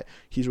year, that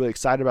he's really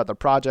excited about the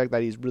project,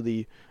 that he's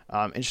really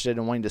interested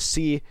in wanting to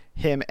see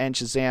him and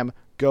Shazam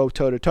go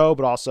toe-to-toe,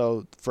 but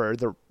also for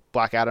the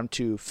Black Adam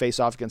to face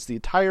off against the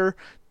entire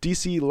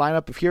DC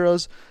lineup of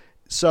heroes.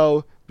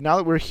 So now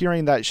that we're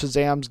hearing that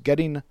Shazam's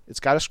it's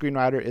got a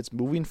screenwriter, it's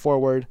moving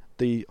forward,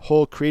 the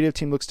whole creative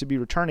team looks to be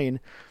returning,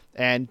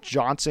 and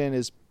Johnson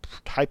is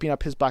hyping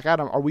up his Black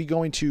Adam, are we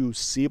going to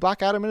see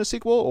Black Adam in a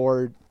sequel,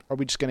 or are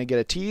we just going to get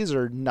a tease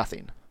or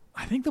nothing?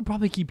 I think they'll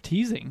probably keep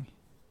teasing.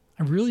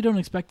 I really don't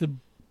expect to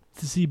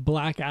see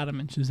Black Adam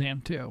and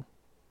Shazam 2.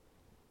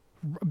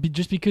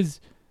 Just because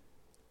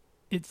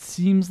it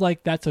seems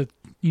like that's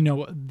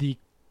the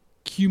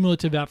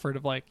cumulative effort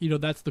of like,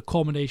 that's the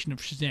culmination of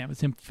Shazam.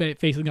 It's him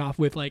facing off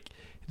with like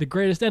the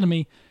greatest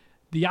enemy,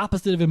 the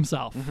opposite of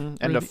himself.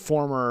 And a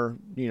former,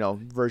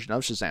 version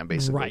of Shazam,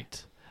 basically.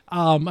 Right.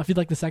 I feel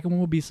like the second one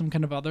will be some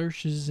kind of other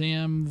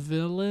Shazam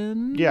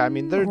villain. Yeah, I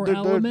mean,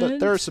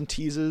 there are some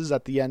teases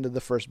at the end of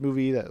the first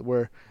movie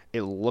where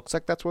it looks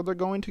like that's where they're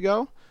going to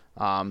go.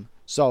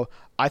 So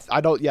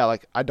I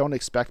don't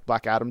expect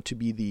Black Adam to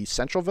be the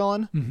central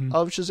villain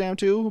of Shazam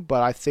 2,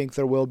 but I think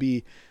there will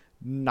be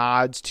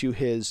nods to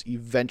his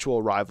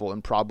eventual rival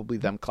and probably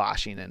them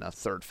clashing in a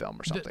third film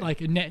or something.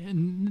 Like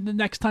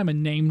next time a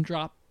name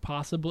drop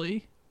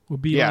possibly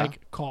would be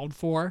like called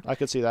for. I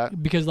could see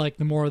that, because like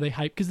the more they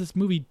hype, because this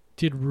movie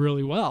did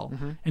really well,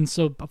 and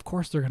so of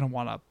course they're gonna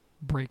want to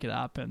break it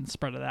up and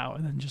spread it out,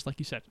 and then just like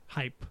you said,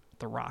 hype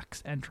The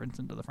Rock's entrance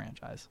into the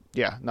franchise.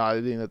 Yeah, no,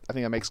 I think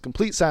that makes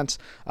complete sense.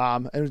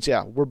 And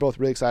we're both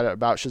really excited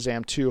about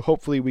Shazam 2.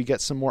 Hopefully we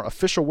get some more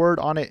official word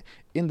on it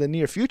in the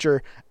near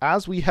future,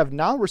 as we have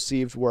now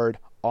received word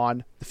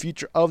on the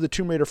future of the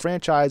Tomb Raider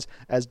franchise,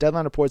 as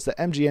Deadline reports that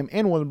MGM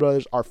and Warner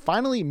Brothers are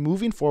finally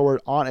moving forward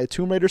on a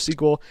Tomb Raider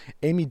sequel.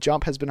 Amy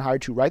Jump has been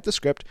hired to write the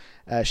script.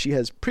 She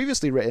has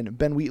previously written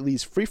Ben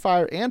Wheatley's Free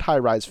Fire and High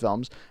Rise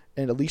films,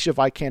 and Alicia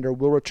Vikander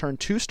will return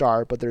to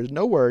star, but there's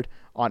no word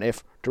on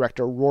if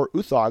director Roar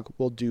Uthog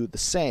will do the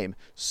same.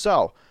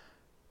 So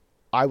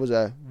I was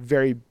a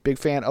very big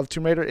fan of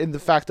Tomb Raider in the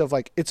fact of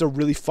like, it's a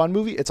really fun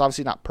movie. It's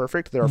obviously not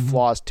perfect. There are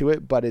flaws to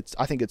it, but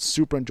I think it's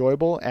super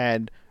enjoyable,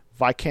 and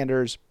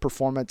Vikander's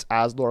performance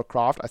as Lara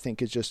Croft, I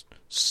think, is just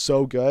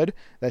so good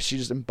that she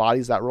just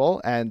embodies that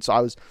role. And so I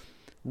was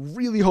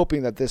really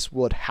hoping that this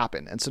would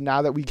happen. And so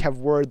now that we have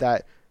word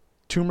that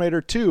Tomb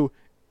Raider 2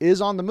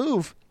 is on the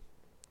move,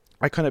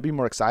 I couldn't be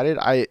more excited.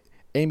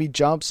 Amy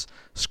Jump's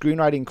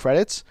screenwriting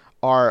credits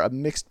are a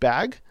mixed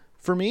bag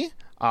for me.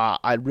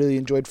 I really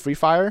enjoyed Free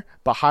Fire,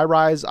 but High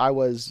Rise I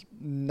was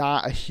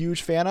not a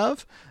huge fan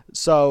of.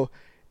 So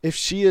if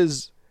she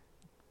is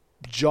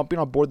jumping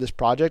on board this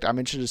project, I'm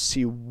interested to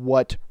see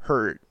what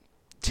her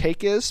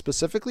take is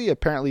specifically.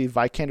 Apparently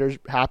Vikander's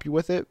happy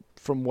with it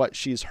from what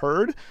she's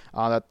heard.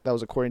 That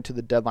was according to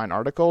the Deadline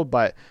article,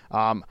 but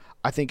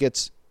I think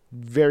it's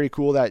very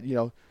cool that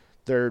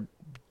they're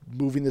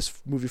moving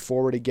this movie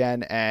forward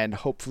again, and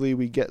hopefully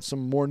we get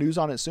some more news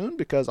on it soon,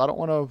 because I don't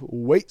want to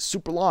wait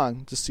super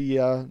long to see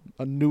a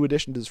new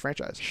addition to this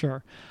franchise.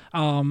 Sure.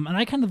 And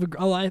I kind of agree.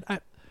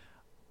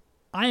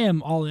 I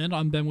am all in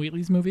on Ben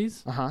Wheatley's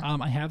movies.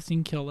 I have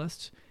seen Kill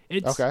List.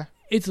 It's a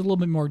little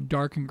bit more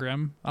dark and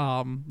grim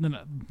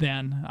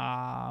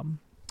than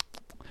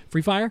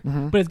Free Fire,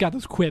 but it's got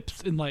those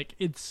quips, and like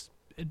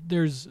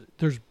there's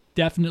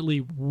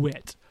definitely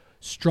wit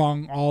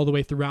strong all the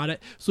way throughout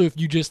it. So if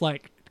you just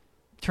like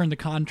turn the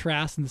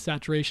contrast and the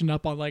saturation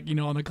up on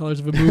on the colors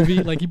of a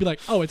movie, like you'd be like,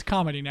 oh, it's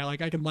comedy now.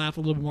 Like I can laugh a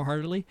little bit more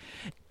heartily.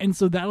 And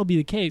so that'll be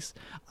the case.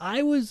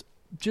 I was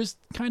just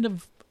kind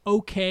of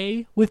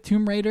okay with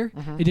Tomb Raider.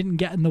 It didn't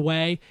get in the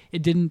way.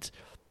 It didn't.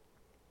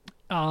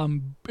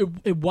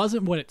 It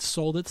wasn't what it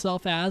sold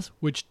itself as,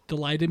 which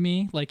delighted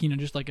me. Like,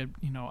 just like a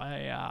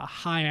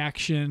high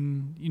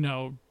action,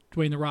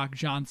 Dwayne The Rock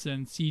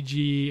Johnson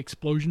CG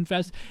explosion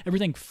fest.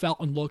 Everything felt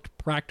and looked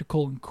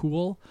practical and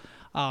cool.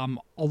 A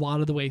lot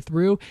of the way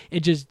through,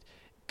 it just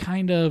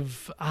kind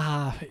of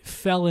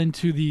fell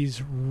into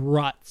these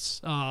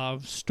ruts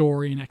of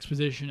story and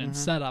exposition and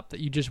setup that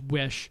you just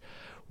wish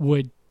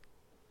would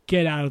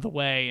get out of the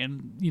way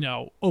and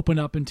open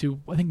up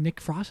into. I think Nick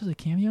Frost has a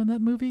cameo in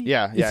that movie.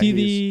 Yeah, is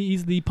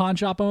he's the pawn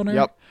shop owner?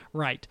 Yep.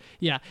 Right.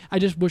 Yeah. I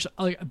just wish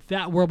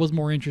that world was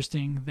more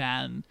interesting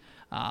than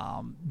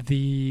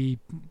the.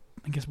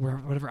 I guess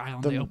whatever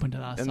island they opened to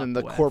us, and then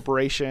the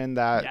corporation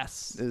that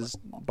is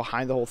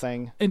behind the whole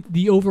thing, and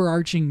the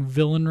overarching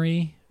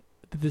villainry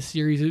that this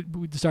series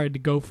decided to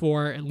go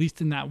for, at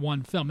least in that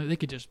one film. They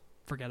could just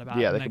forget about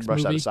it. Yeah, the they next could brush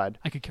movie. that aside.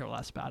 I could care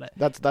less about it.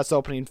 That's the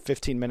opening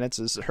 15 minutes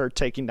is her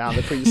taking down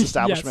the previous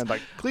establishment,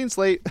 like clean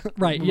slate.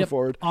 Right. Moving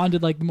forward. On to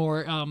like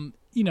more,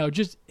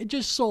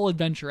 just soul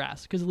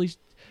adventure-esque, because Alicia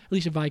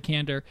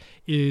Vikander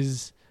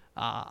is,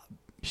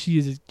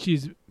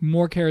 she's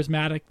more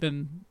charismatic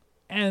than,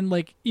 and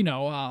like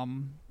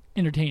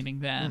entertaining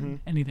than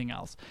anything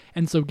else.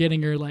 And so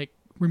getting her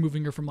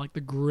removing her from like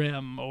the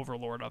grim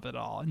overlord of it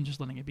all and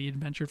just letting it be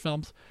adventure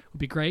films would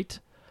be great.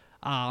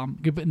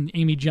 And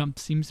Amy Jump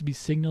seems to be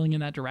signaling in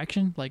that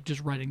direction, like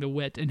just writing the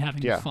wit and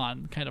having the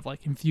fun kind of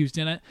like infused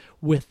in it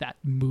with that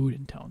mood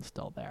and tone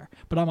still there.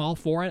 But I'm all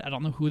for it. I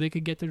don't know who they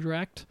could get to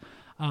direct.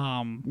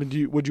 Would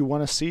you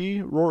want to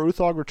see Roar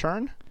Uthaug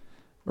return?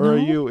 Or are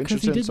you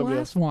interested in somebody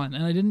else? He did last one,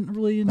 and I didn't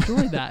really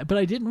enjoy that. But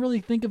I didn't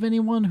really think of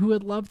anyone who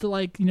would love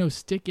to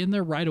stick in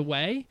there right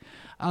away.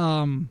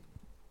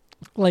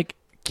 Like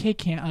Kay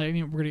can't. I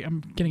mean,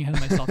 I'm getting ahead of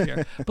myself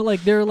here.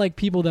 But there are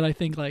people that I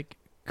think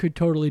could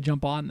totally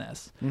jump on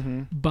this.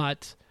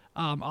 But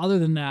other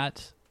than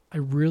that, I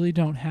really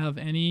don't have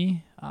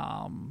any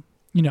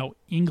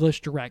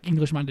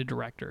English-minded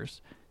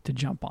directors to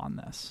jump on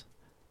this.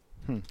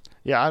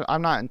 Yeah,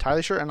 I'm not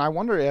entirely sure, and I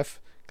wonder if.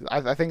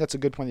 I think that's a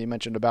good point that you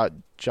mentioned about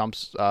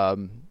Jump's,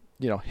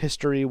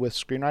 history with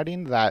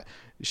screenwriting, that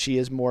she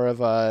is more of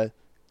a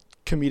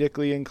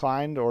comedically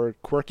inclined or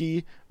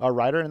quirky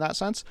writer in that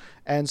sense.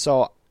 And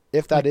so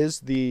if that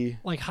is the...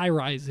 High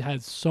Rise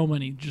has so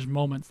many just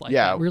moments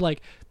that. We're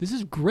like, this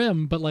is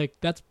grim, but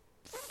that's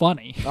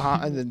funny.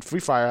 And then Free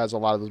Fire has a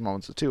lot of those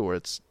moments too, where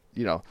it's,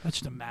 that's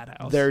just a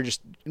madhouse. They're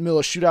just in the middle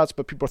of shootouts,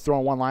 but people are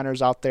throwing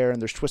one-liners out there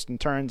and there's twists and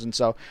turns. And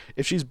so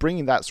if she's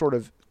bringing that sort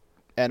of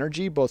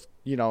energy, both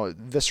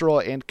visceral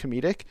and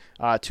comedic,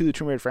 to the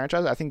Tomb Raider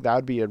franchise, I think that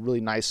would be a really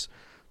nice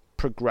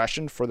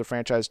progression for the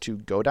franchise to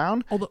go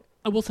down. Although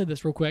I will say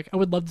this real quick, I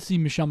would love to see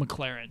Michelle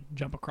MacLaren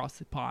jump across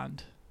the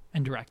pond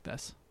and direct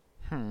this.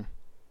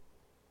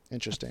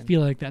 Interesting. I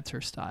feel like that's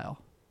her style.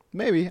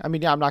 Maybe. I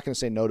mean, I'm not going to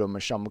say no to a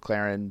Michelle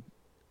MacLaren,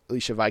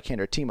 Alicia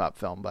Vikander team up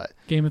film, but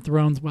Game of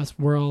Thrones,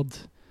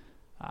 Westworld,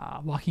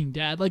 Walking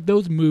Dead,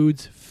 those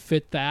moods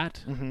fit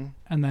that.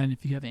 And then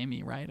if you have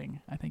Amy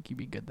writing, I think you'd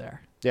be good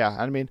there. Yeah,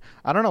 I mean,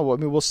 I don't know. I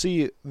mean, we'll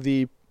see.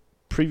 The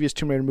previous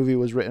Tomb Raider movie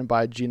was written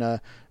by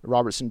Gina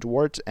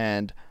Robertson-Dwart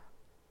and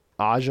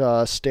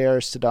Aja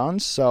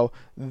Stair-Sidons, so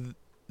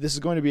this is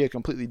going to be a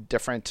completely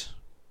different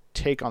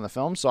take on the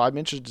film. So I'm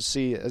interested to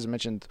see, as I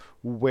mentioned,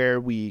 where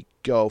we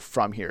go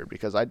from here,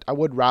 because I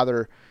would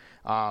rather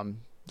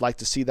like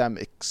to see them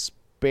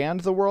expand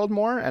the world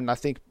more. And I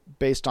think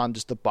based on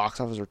just the box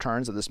office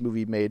returns that this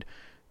movie made,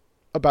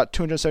 about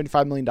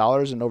 $275 million,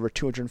 and over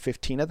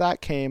 215 of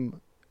that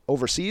came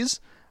overseas.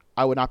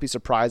 I would not be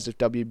surprised if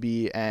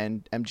WB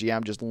and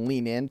MGM just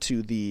lean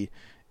into the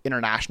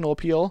international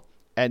appeal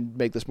and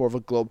make this more of a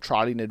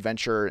globe-trotting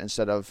adventure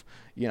instead of,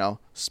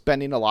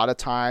 spending a lot of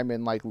time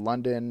in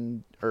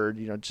London or,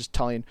 just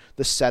telling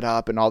the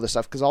setup and all this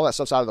stuff, because all that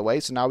stuff's out of the way.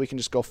 So now we can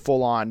just go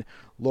full on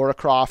Lara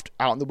Croft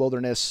out in the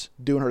wilderness,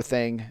 doing her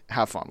thing,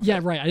 have fun with it.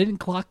 Right. I didn't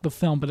clock the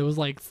film, but it was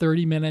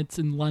 30 minutes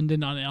in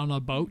London on a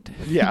boat.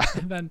 Yeah.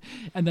 and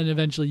then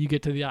eventually you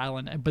get to the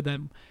island, but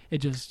then it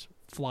just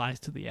flies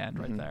to the end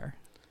right there.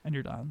 And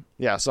you're done.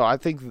 Yeah, so I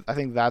think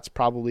that's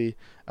probably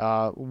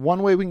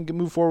one way we can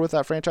move forward with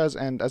that franchise.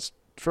 And as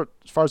far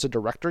as the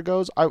director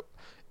goes,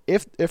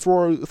 if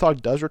Roar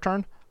Uthaug does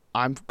return,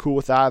 I'm cool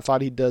with that. I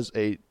thought he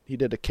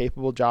did a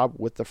capable job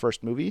with the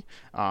first movie.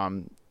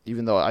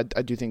 Even though I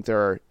do think there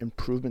are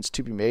improvements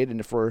to be made, and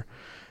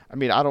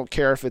I don't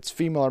care if it's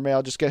female or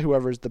male, just get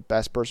whoever's the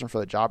best person for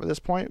the job at this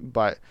point.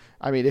 But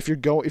I mean, if you're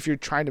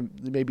trying to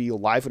maybe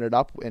liven it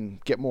up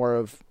and get more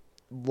of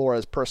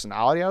Laura's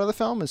personality out of the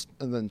film,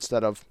 and then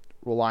instead of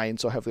relying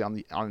so heavily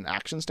on an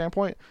action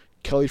standpoint,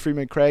 Kelly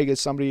Freeman Craig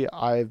is somebody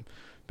I've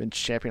been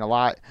championing a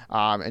lot,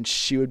 and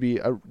this would be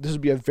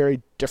a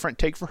very different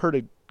take for her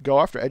to go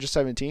after Edge of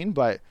 17,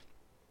 but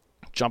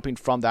jumping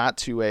from that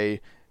to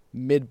a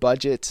mid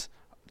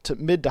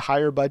to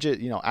higher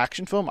budget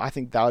action film, I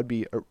think that would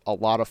be a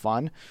lot of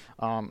fun.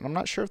 I'm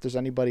not sure if there's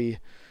anybody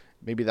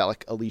maybe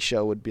that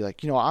Alicia would be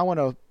I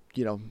want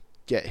to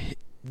get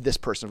this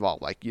person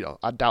involved,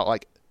 I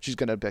doubt she's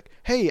gonna be like,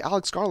 "Hey,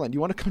 Alex Garland, you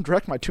want to come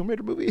direct my Tomb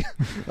Raider movie?"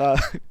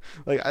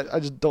 Like I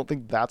just don't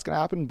think that's gonna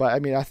happen. But I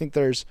mean, I think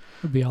there's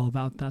It'd be all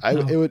about that.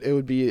 it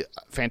would be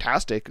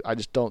fantastic. I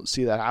just don't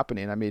see that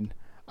happening. I mean,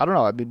 I don't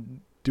know. I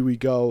mean, do we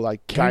go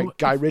like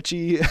Guy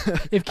Ritchie?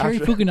 If Cary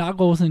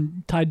Fukunaga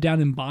wasn't tied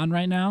down in Bond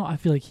right now, I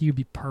feel like he would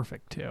be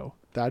perfect too.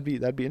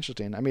 That'd be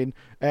interesting. I mean,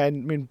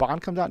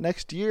 Bond comes out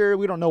next year.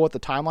 We don't know what the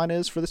timeline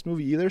is for this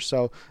movie either.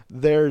 So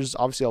there's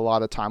obviously a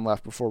lot of time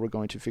left before we're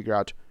going to figure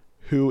out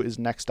who is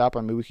next up.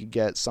 I mean, we could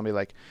get somebody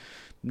like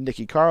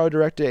Nicky Caro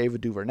directed, Ava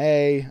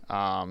DuVernay,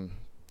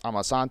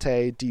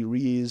 Amasante, Dee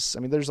Rees. I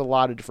mean, there's a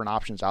lot of different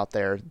options out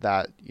there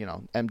that, you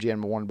know, MGM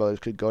and Warner Brothers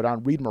could go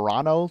down. Reed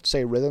Morano,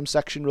 say rhythm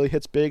section really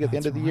hits big at the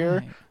end of the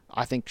year.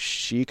 I think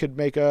she could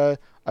make a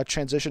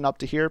transition up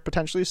to here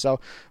potentially. So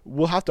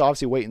we'll have to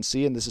obviously wait and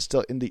see. And this is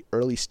still in the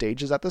early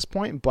stages at this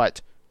point,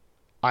 but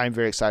I'm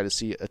very excited to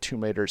see a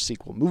Tomb Raider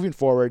sequel moving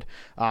forward.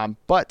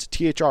 But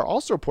THR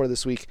also reported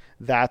this week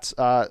that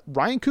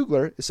Ryan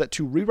Coogler is set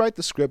to rewrite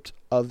the script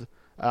of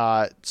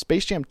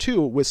Space Jam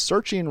 2 with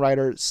Searching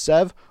writer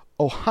Sev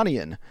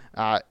Ohanian.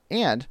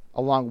 And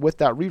along with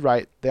that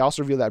rewrite, they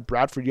also revealed that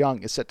Bradford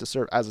Young is set to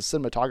serve as a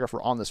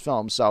cinematographer on this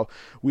film. So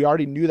we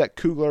already knew that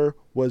Coogler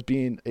was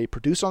being a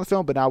producer on the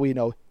film, but now we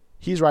know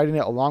he's writing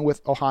it along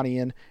with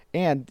Ohanian,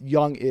 and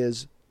Young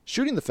is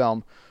shooting the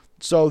film.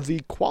 So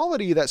the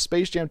quality that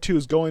Space Jam 2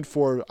 is going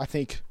for, I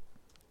think,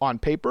 on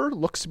paper,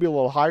 looks to be a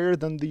little higher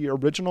than the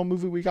original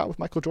movie we got with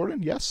Michael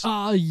Jordan. Yes?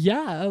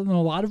 Yeah, in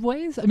a lot of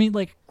ways. I mean,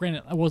 like,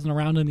 granted, I wasn't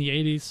around in the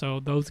 80s, so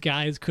those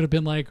guys could have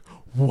been like,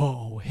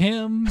 whoa,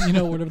 him, you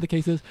know, whatever the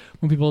case is.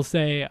 When people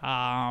say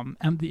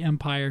the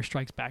Empire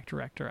Strikes Back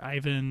director,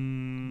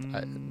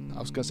 Ivan... I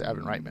was going to say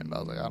Ivan Reitman, but I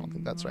was like, I don't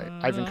think that's right.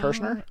 Ivan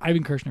Kershner?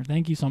 Ivan Kershner,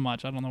 thank you so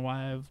much. I don't know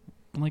why I've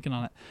been blanking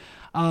on it.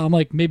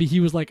 Like, maybe he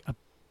was like a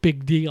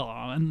big deal,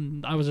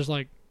 and I was just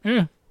like,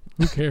 who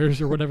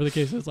cares, or whatever the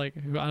case is. Like,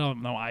 I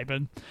don't know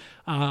Ivan.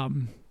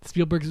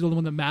 Spielberg is the only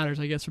one that matters,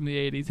 I guess, from the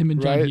 80s. Him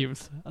and John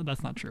Hughes.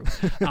 That's not true.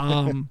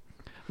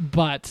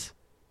 But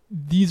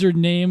these are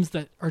names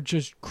that are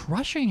just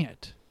crushing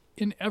it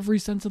in every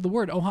sense of the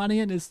word.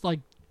 Ohanian is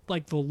like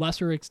the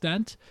lesser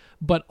extent,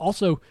 but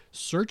also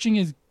Searching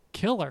is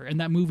killer, and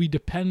that movie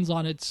depends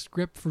on its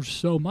script for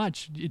so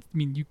much.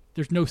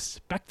 There's no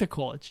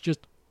spectacle. It's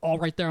just all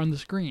right there on the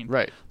screen.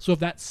 Right. So if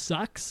that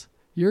sucks,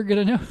 you're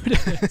going to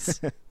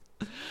notice.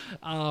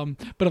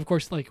 But of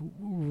course, like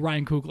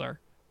Ryan Coogler,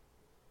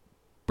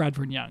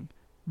 Bradford Young,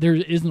 there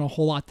isn't a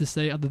whole lot to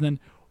say other than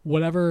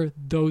whatever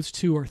those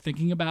two are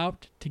thinking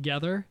about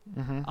together.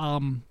 I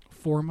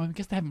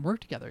guess they haven't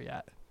worked together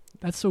yet.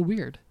 That's so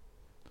weird.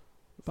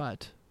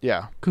 But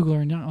yeah,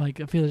 Coogler and Young, like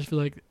I just feel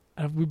like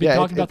we've been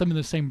talking about them in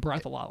the same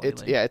breath a lot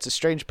lately. It's a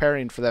strange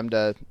pairing for them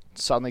to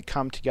suddenly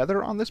come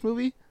together on this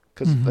movie.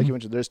 Because, like you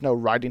mentioned, there's no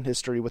writing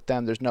history with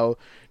them. Neither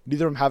of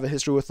them have a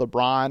history with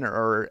LeBron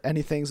or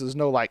anything. So there's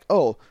no like,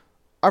 oh,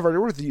 I've already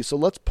worked with you, so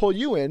let's pull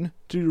you in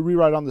to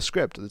rewrite on the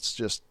script. It's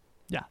just,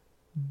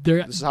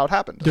 this is how it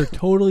happened. They're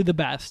totally the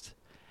best.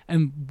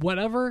 And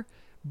whatever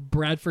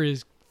Bradford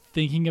is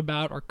thinking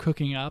about or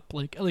cooking up,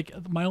 like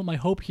my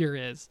hope here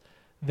is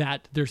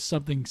that there's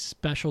something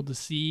special to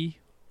see,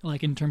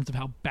 like in terms of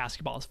how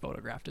basketball is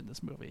photographed in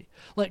this movie.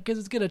 Like, because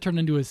it's going to turn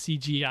into a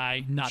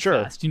CGI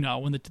fest,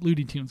 when the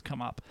Looney Tunes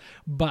come up.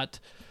 But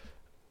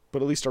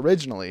at least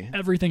originally,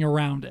 everything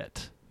around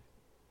it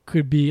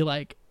could be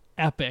like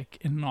epic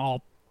in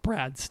all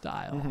Brad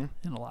style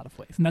in a lot of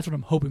ways. And that's what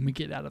I'm hoping we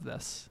get out of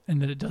this.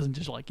 And that it doesn't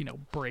just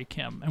break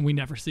him and we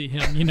never see him,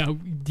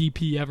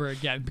 DP ever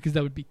again, because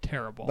that would be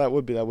terrible. That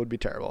would be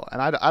terrible.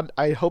 And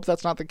I hope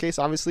that's not the case,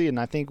 obviously. And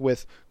I think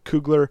with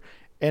Coogler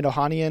and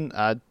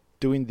Ohanian,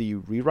 doing the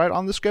rewrite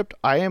on the script,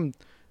 I am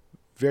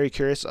very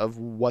curious of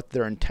what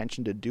their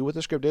intention to do with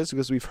the script is,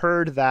 because we've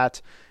heard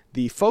that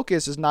the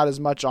focus is not as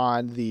much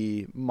on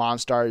the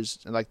Monstars,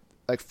 like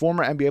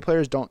former NBA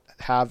players don't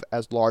have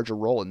as large a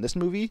role in this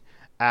movie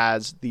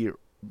as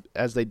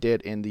they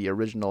did in the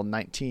original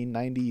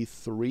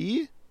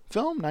 1993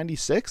 film,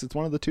 96. It's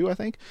one of the two, I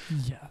think.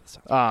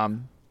 Yeah.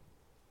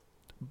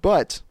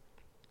 But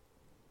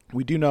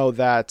we do know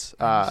that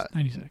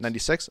 96.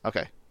 96.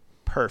 Okay.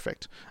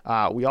 Perfect.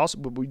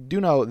 We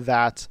do know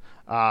that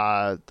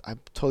I'm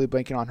totally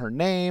blanking on her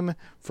name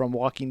from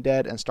Walking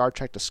Dead and Star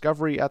Trek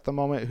Discovery at the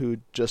moment, who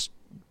just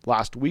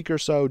last week or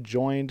so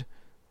joined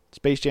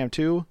Space Jam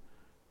 2.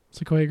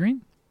 Sequoia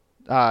Green?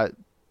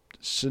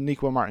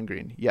 Shaniqua Martin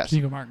Green. Yes.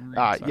 Shaniqua Martin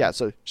Green. Yeah.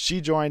 So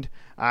she joined,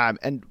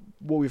 and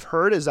what we've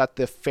heard is that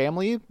the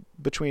family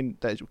between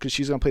that, because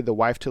she's going to play the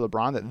wife to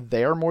LeBron, that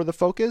they're more the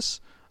focus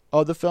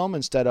of the film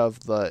instead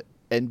of the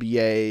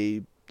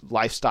NBA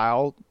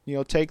lifestyle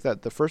take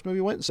that the first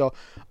movie went. So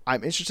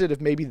I'm interested if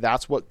maybe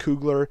that's what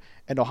Coogler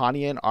and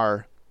Ohanian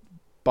are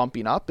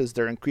bumping up, is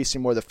they're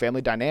increasing more the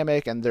family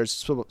dynamic, and there's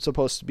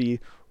supposed to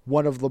be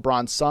one of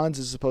LeBron's sons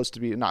is supposed to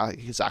be not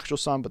his actual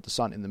son, but the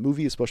son in the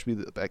movie is supposed to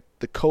be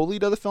the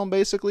co-lead of the film,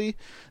 basically.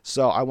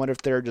 So I wonder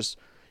if they're just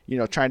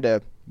trying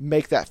to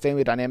make that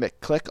family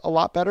dynamic click a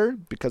lot better,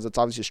 because it's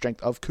obviously a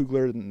strength of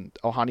Coogler, and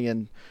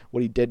Ohanian,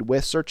 what he did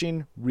with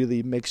Searching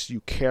really makes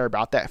you care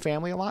about that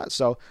family a lot.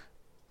 So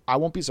I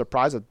won't be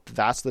surprised if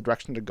that's the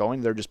direction they're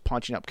going. They're just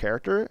punching up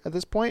character at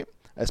this point,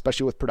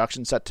 especially with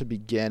production set to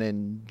begin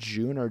in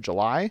June or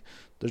July.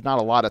 There's not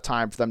a lot of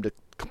time for them to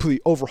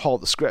completely overhaul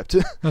the script.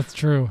 That's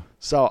true.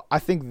 So I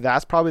think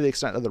that's probably the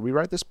extent of the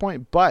rewrite at this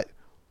point. But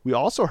we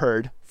also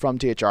heard from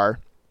THR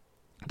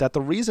that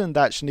the reason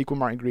that Shaniqua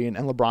Martin Green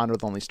and LeBron are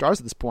the only stars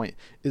at this point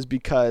is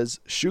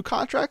because shoe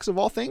contracts, of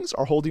all things,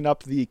 are holding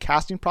up the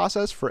casting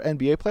process for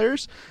NBA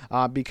players,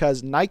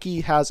 because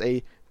Nike has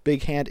a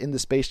big hand in the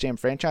Space Jam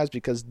franchise,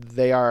 because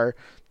they are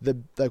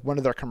one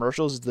of their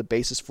commercials is the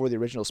basis for the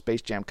original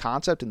Space Jam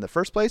concept in the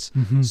first place.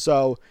 Mm-hmm.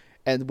 So,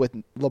 and with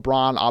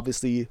LeBron,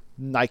 obviously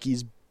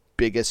Nike's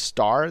biggest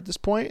star at this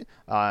point,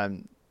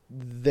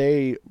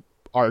 they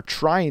are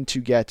trying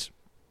to get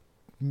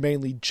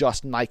mainly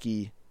just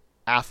Nike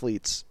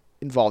athletes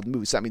involved in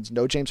movies. That means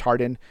no James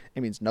Harden,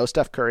 it means no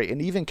Steph Curry,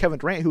 and even Kevin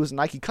Durant, who is a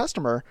Nike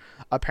customer,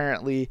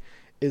 apparently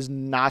is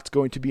not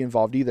going to be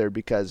involved either,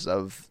 because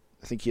of,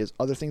 I think he has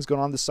other things going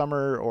on this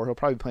summer, or he'll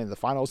probably be playing the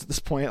finals at this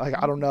point. Like,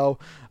 I don't know.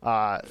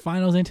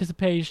 Finals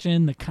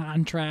anticipation, the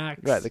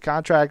contracts. Right, the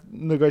contract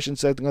negotiations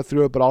said to go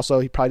through it, but also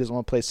he probably doesn't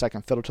want to play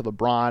second fiddle to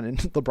LeBron in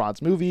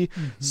LeBron's movie.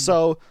 Mm-hmm.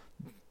 So,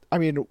 I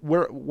mean,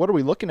 what are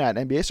we looking at?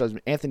 NBA stars.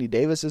 Anthony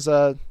Davis is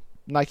a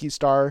Nike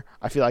star.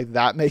 I feel like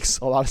that makes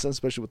a lot of sense,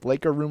 especially with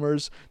Laker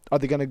rumors. Are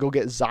they going to go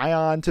get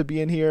Zion to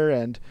be in here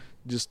and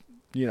just,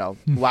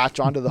 latch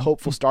onto the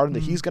hopeful stardom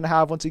that he's going to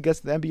have once he gets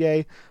to the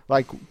NBA?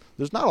 Like,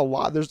 there's not a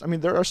lot.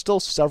 There are still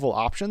several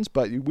options,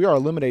 but we are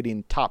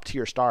eliminating top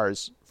tier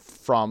stars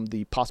from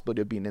the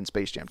possibility of being in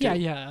Space Jam 2.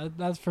 Yeah,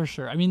 that's for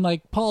sure. I mean,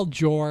 like, Paul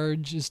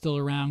George is still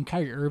around.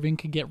 Kyrie Irving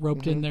could get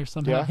roped in there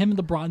somehow. Yeah. Him and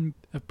LeBron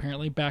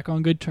apparently back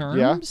on good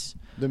terms.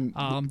 Yeah.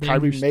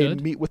 Kyrie may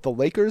meet with the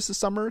Lakers this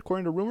summer,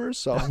 according to rumors,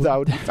 so that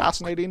would be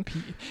fascinating.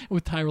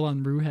 With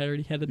Tyronn Lue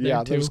already headed there,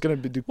 yeah, too. There's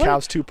going to be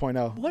Cavs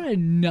 2.0. What a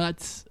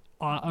nuts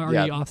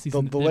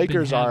offseason. The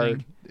Lakers are,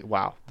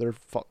 wow, they're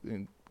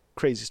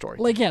crazy story.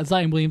 Like, yeah,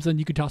 Zion Williamson,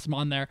 you could toss him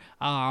on there.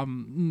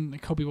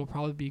 Kobe will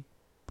probably be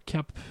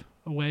kept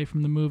away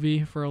from the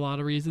movie for a lot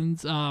of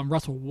reasons.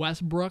 Russell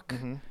Westbrook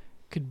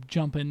could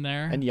jump in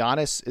there. And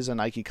Giannis is a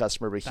Nike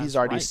customer, but he's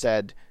already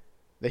said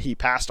that he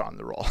passed on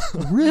the role.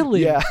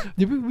 Really? Yeah.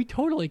 We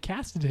totally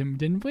casted him,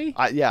 didn't we? We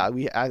we'll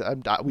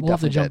definitely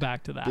have to jump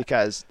back to that.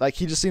 Because, like,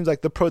 he just seems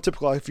like the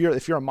prototypical,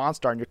 if you're a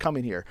monster and you're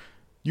coming here,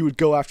 you would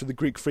go after the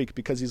Greek Freak,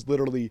 because he's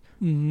literally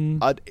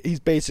he's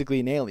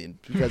basically an alien,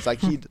 because like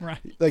he right.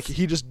 like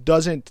he just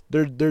doesn't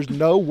there's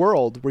no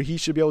world where he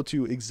should be able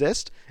to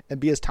exist and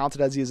be as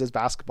talented as he is as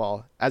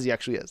basketball as he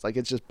actually is. Like,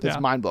 it's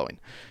mind-blowing.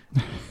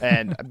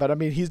 But I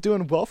mean, he's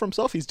doing well for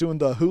himself. He's doing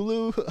the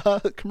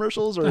Hulu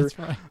commercials, or that's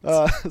right.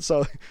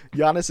 So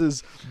Giannis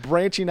is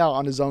branching out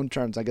on his own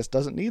terms. I guess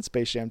doesn't need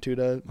Space Jam 2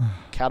 to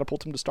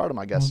catapult him to stardom,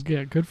 I guess. Well,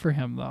 yeah, good for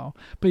him though.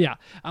 But yeah,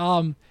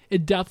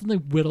 it definitely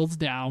whittles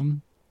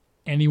down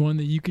anyone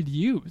that you could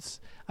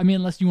use. I mean,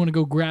 unless you want to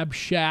go grab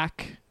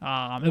Shaq,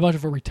 a bunch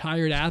of a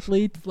retired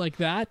athlete like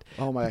that.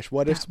 Oh my gosh,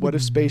 what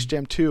if Space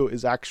Jam 2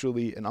 is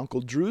actually an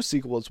Uncle Drew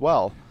sequel as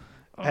well?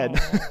 And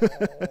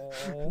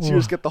so you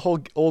just get the whole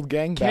old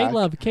gang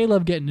back.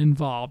 Caleb getting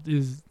involved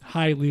is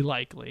highly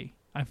likely,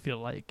 I feel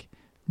like,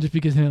 just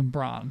because him and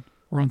Bron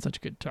were on such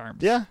good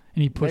terms. Yeah,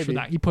 and he pushed for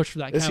that. He pushed for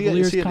that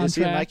Cavaliers contract. Is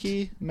he a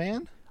Nike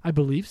man? I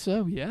believe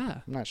so.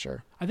 Yeah, I'm not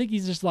sure. I think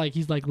he's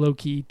like low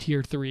key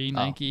tier 3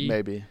 Nike.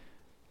 Maybe.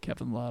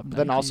 Kevin Love. Nike.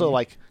 Then also,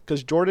 like,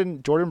 because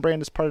Jordan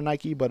Brand is part of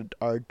Nike, but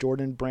are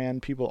Jordan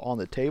Brand people on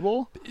the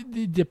table?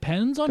 It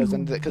depends on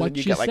what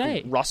you get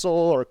say. Like Russell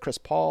or Chris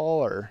Paul,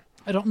 or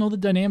I don't know the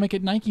dynamic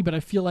at Nike, but I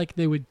feel like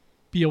they would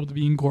be able to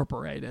be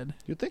incorporated.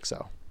 You'd think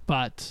so.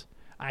 But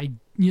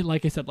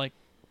like I said, like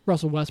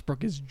Russell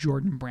Westbrook is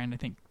Jordan Brand, I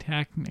think,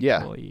 technically.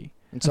 Yeah.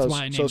 And that's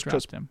why I name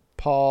Chris him.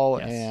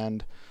 Paul, yes.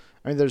 And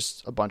I mean,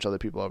 there's a bunch of other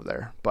people over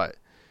there, but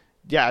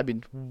yeah, I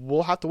mean,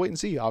 we'll have to wait and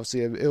see.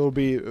 Obviously, it will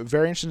be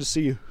very interesting to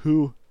see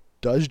who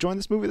does join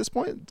this movie at this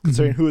point,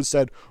 considering who has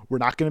said we're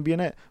not going to be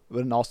in it, but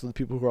then also the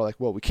people who are like,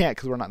 well, we can't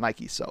because we're not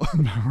Nike. So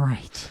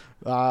right.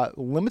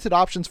 Limited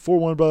options for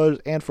Warner Brothers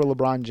and for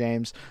LeBron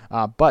James,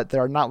 but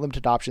there are not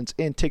limited options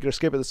in Take It or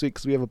Skip It this week,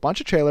 because we have a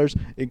bunch of trailers,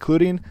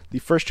 including the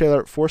first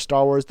trailer for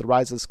Star Wars: The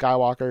Rise of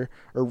Skywalker,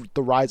 or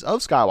The Rise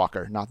of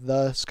Skywalker, not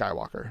the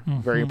Skywalker.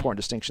 Very important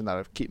distinction that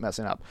I keep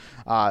messing up.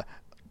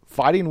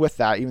 Fighting with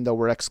that, even though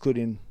we're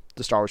excluding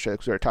the Star Wars trailer,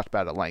 because we already talked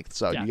about it at length,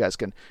 so you guys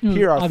can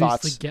hear our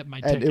thoughts,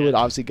 and it would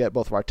obviously get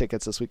both of our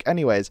tickets this week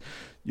anyways.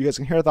 You guys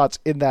can hear our thoughts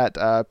in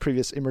that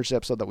previous emergency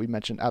episode that we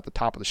mentioned at the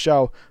top of the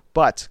show.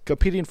 But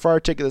competing for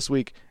our ticket this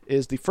week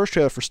is the first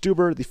trailer for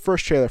Stuber, the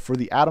first trailer for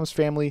The Addams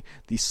Family,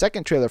 the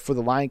second trailer for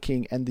The Lion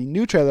King, and the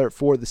new trailer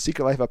for The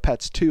Secret Life of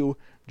Pets 2.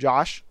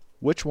 Josh,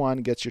 which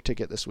one gets your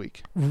ticket this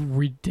week?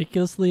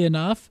 Ridiculously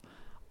enough,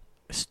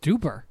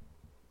 Stuber.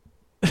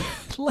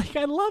 Like,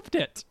 I loved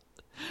it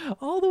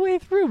all the way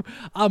through.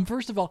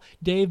 First of all,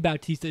 Dave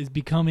Bautista is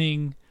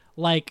becoming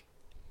like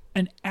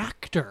an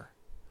actor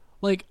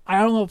like I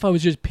don't know if I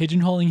was just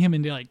pigeonholing him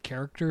into like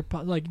character,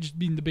 like just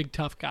being the big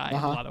tough guy in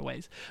a lot of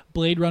ways.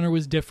 Blade Runner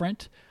was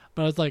different,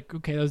 but I was like,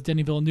 okay, that was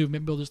Denis Villeneuve.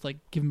 Maybe we'll just like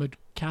give him a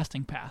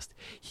casting pass.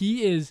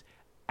 He is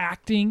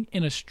acting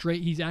in a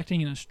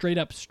straight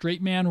up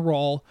straight man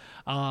role,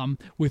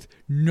 with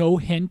no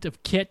hint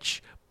of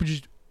kitsch, but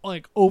just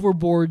like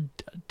overboard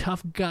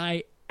tough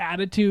guy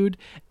attitude.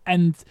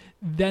 And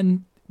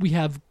then we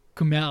have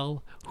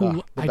Kumail,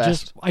 who I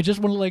just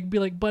want to like be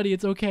like, buddy,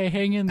 it's okay,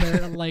 hang in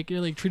there. Like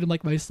you're like treat him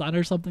like my son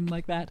or something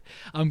like that.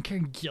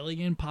 Karen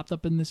Gillian popped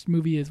up in this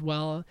movie as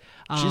well.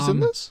 She's in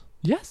this?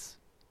 Yes.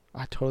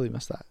 I totally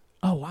missed that.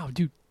 Oh wow,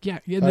 dude. Yeah.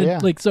 Yeah.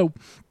 So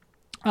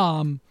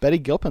Betty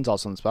Gilpin's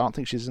also in this, but I don't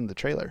think she's in the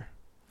trailer.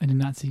 I did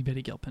not see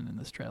Betty Gilpin in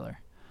this trailer.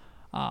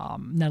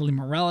 Natalie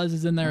Morales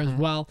is in there as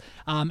well.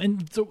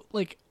 And so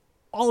like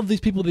all of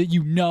these people that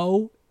you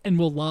know and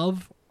will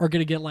love are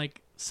gonna get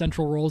like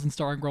central roles and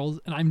starring roles,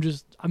 and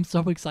I'm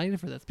so excited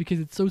for this because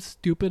it's so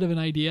stupid of an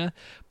idea,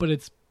 but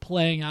it's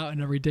playing out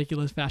in a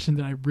ridiculous fashion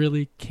that I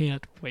really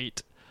can't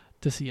wait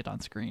to see it on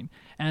screen.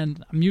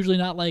 And I'm usually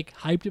not like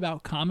hyped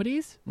about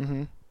comedies,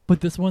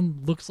 but this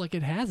one looks like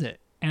it has it,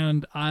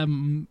 and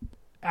I'm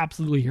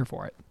absolutely here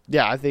for it.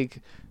 Yeah, I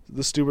think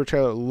the Stuber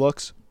trailer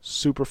looks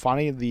super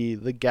funny.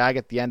 The gag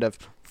at the end of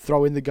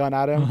throwing the gun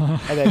at him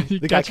and then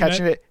the guy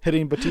catching it,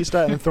 hitting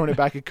Batista, and then throwing it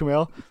back at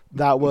Kumail.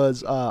 That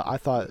was, I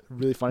thought,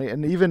 really funny.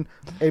 And even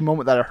a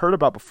moment that I heard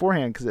about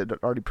beforehand because it had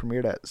already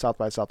premiered at South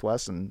by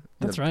Southwest. And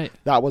that's right.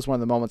 That was one of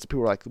the moments that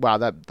people were like, wow,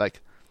 that, like,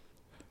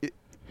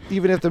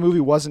 even if the movie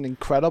wasn't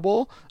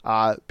incredible,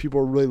 people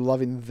were really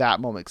loving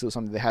that moment because it was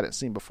something they hadn't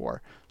seen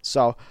before.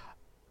 So,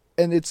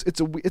 and it's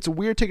a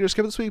weird ticket to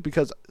skip this week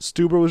because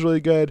Stuber was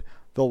really good.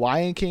 The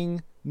Lion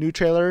King new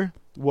trailer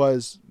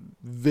was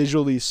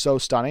visually so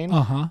stunning,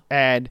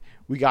 and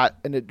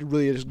it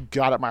really just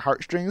got at my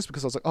heartstrings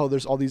because I was like, oh,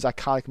 there's all these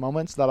iconic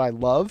moments that I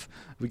love.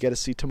 We get to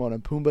see Timon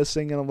and Pumbaa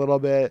singing a little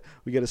bit.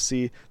 We get to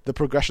see the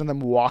progression of them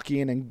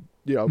walking and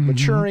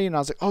maturing. And I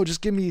was like, oh, just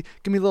give me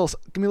a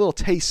little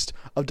taste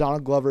of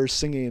Donald Glover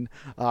singing.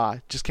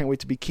 Just can't wait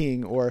to be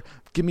king, or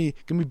give me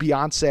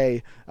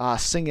Beyonce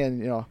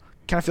singing.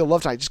 Can I feel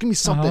love tonight? Just give me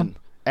something.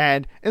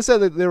 And instead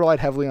they relied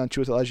heavily on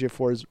Chiwetel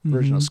Ejiofor's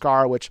version of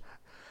Scar, which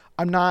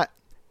I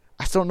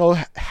don't know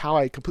how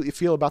I completely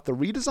feel about the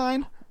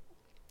redesign,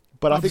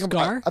 but I think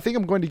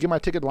I'm going to get my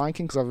ticket to Lion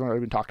King because I've already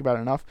been talking about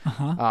it enough.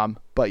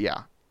 But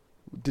yeah,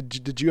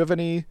 did you have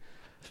any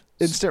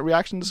instant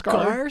reaction to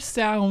Scar? Scar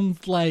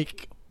sounds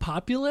like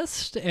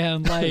populist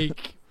and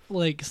like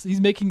like he's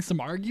making some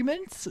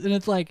arguments, and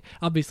it's like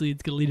obviously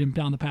it's gonna lead him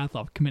down the path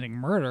of committing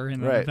murder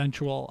and the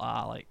eventual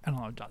like I don't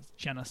know, not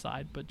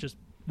genocide, but just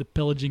the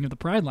pillaging of the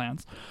Pride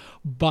Lands.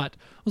 But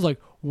I was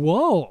like,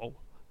 whoa,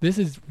 this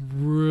is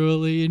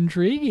really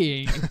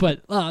intriguing.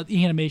 But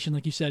the animation,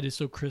 like you said, is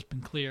so crisp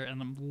and clear,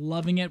 and I'm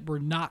loving it. We're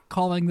not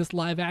calling this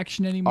live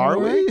action anymore. Are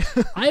we?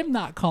 I'm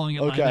not calling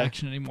it live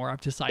action anymore.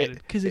 I've decided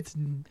because it's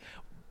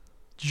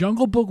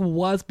Jungle Book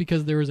was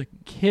because there was a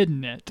kid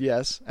in it.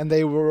 Yes, and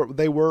they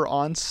were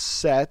on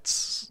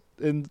sets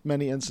in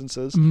many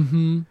instances.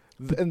 And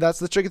that's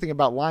the tricky thing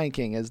about Lion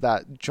King is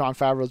that Jon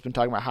Favreau has been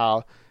talking about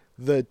how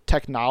the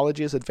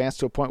technology has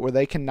advanced to a point where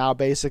they can now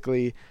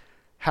basically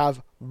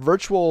have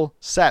virtual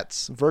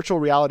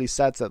reality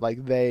sets that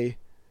like they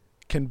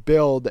can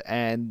build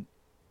and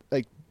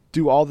like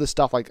do all this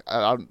stuff. Like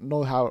I don't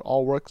know how it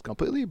all works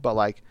completely, but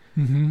like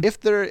if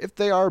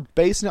they are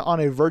basing it on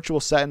a virtual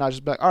set and not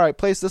just be like, all right,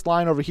 place this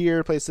line over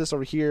here, place this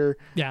over here,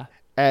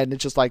 and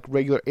it's just like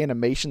regular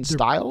animation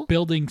style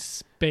building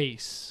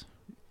space.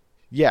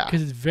 Yeah,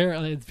 because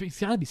it's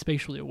got to be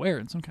spatially aware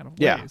in some kind of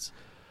ways.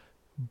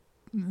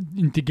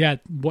 To get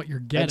what you're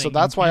getting. And so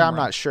that's why I'm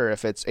not sure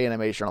if it's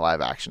animation or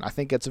live action. I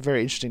think it's a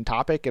very interesting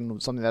topic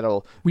and something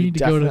that'll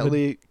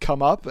definitely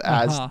come up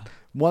as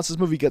once this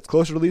movie gets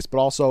closer to release, but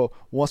also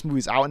once the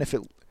movie's out, and if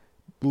it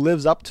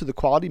lives up to the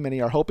quality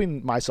many are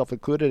hoping, myself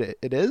included,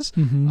 it is.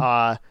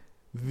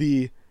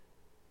 The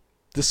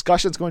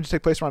discussion is going to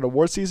take place around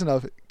award season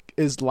of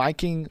is Lion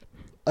King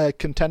a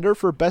contender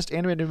for best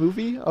animated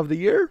movie of the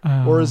year,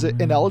 or is it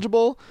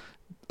ineligible?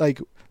 Like,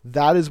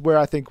 that is where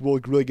I think we'll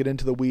really get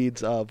into the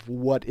weeds of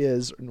what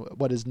is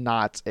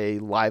not a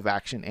live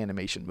action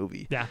animation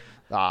movie. Yeah,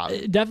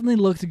 it definitely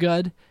looks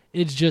good.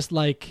 It's just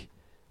like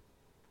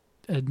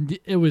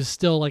it was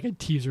still like a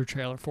teaser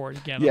trailer for it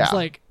again. Yeah. It's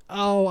like,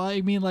 oh,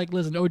 I mean, like,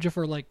 listen,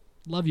 Ejiofor, like,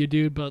 love you,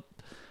 dude, but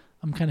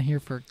I'm kind of here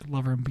for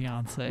Glover and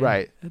Beyonce.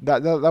 Right.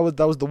 That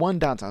was the one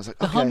downtime. I was like,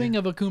 the humming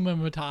of Akuma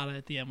Matata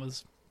at the end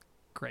was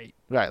great.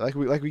 Right.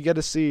 We get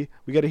to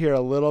hear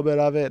a little bit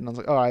of it, and I was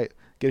like, all right.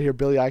 Get to hear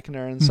Billy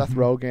Eichner and Seth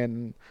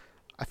Rogen.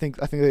 I think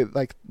they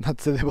like not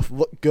to say they both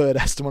look good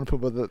as Timon and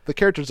Pumbaa, but the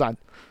character design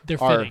they're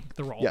fitting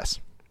the role. Yes,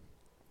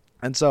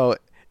 and so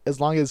as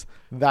long as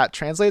that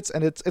translates,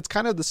 and it's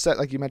kind of the set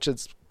like you mentioned,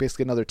 it's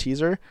basically another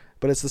teaser,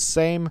 but it's the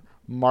same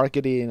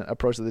marketing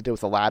approach that they did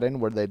with Aladdin,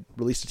 where they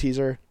released a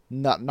teaser,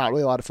 not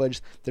really a lot of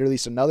footage. They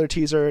released another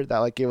teaser that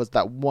like gave us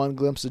that one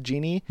glimpse of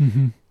Genie,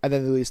 and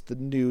then they released the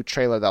new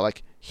trailer that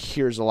like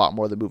here's a lot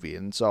more of the movie.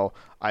 And so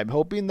I'm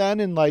hoping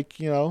then in like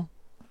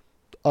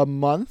a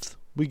month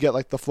we get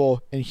like the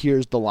full, and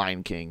here's the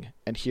Lion King,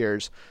 and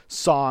here's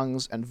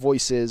songs and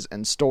voices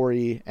and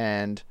story,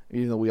 and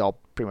even though we all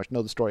pretty much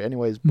know the story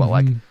anyways, but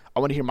like I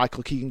want to hear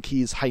Michael Keegan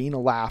Key's hyena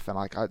laugh, and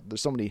like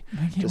there's so many.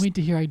 I can't wait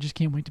to hear. I just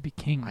can't wait to be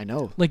king. I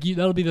know. Like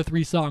that'll be the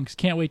 3 songs.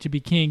 Can't wait to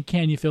be king.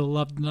 Can you feel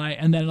love tonight?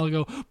 And then it'll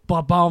go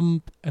ba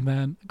bum, and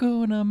then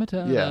Guna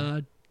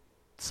Matata.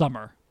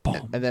 Summer.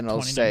 Boom. And then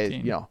it'll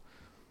say,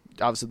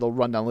 obviously they'll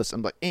run down lists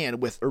and be like,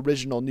 and with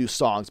original new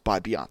songs by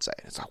Beyonce.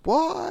 It's like,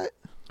 what?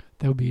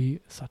 That would be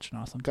such an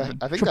awesome thing.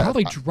 I think she'll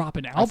probably drop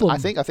an album. I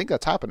think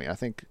that's happening. I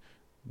think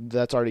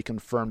that's already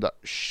confirmed that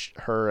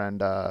her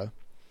and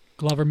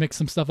Glover mixed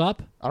some stuff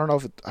up. I don't know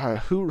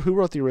if who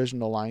wrote the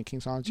original Lion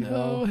King songs. You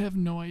know, I have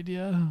no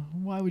idea.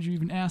 Why would you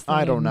even ask that?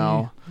 I don't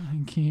know.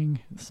 Lion King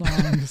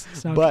songs.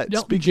 But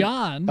Elton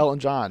John. Elton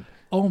John.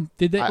 Oh,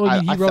 did they?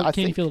 He wrote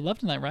 "Can You Feel the Love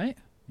Tonight," right?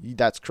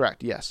 That's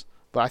correct. Yes,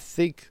 but I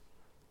think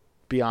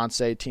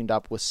Beyonce teamed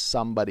up with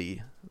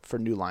somebody for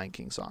new Lion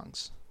King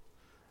songs.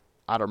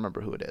 I don't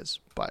remember who it is,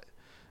 but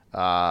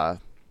I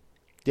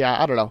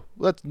don't know.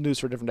 That's news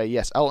for a different day.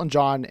 Yes, Elton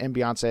John and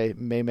Beyonce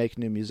may make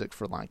new music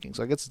for Lion King.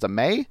 So I guess it's a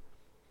May,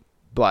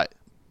 but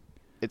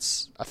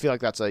I feel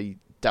like that's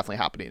definitely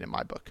happening in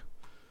my book.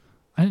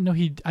 I didn't know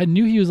I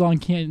knew he was on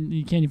Can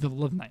You Feel the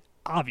Love Tonight,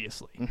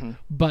 obviously,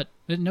 but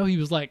I didn't know he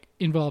was like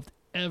involved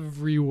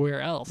everywhere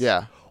else.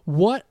 Yeah.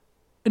 What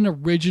an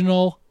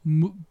original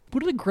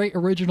what a great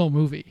original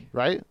movie.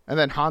 Right? And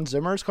then Hans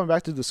Zimmer is coming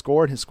back to the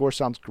score, and his score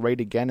sounds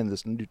great again in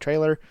this new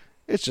trailer.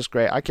 It's just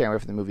great. I can't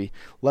wait for the movie.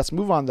 Let's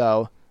move on,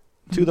 though,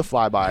 to the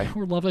flyby.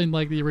 We're loving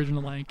like the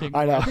original Lion King.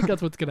 I know. I think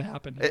that's what's going to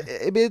happen.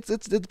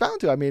 It's bound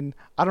to. I mean,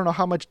 I don't know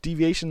how much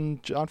deviation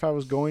Jon Favreau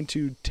is going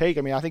to take.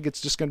 I mean, I think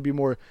it's just going to be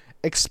more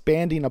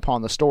expanding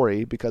upon the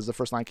story because the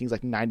first Lion King is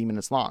like 90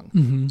 minutes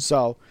long.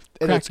 So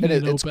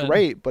it's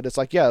great, but it's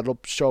like, it'll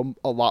show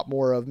a lot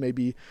more of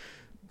maybe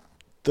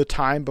the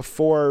time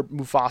before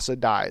Mufasa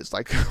dies.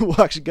 Like,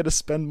 we'll actually get to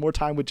spend more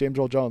time with James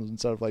Earl Jones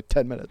instead of like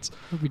 10 minutes.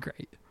 That would be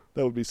great.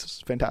 That would be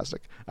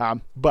fantastic.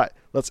 But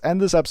let's end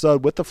this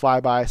episode with the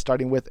flyby,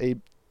 starting with a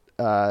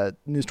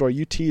news story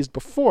you teased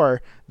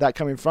before that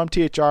coming from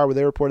THR, where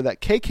they reported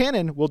that Kay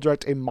Cannon will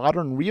direct a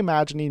modern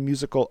reimagining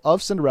musical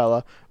of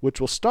Cinderella, which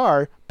will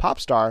star pop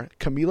star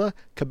Camila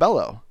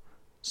Cabello.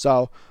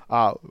 So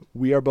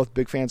we are both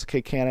big fans of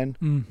Kay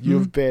Cannon.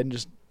 You've been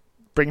just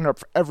bringing her up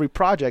for every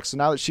project. So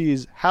now that she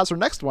has her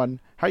next one,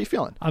 how are you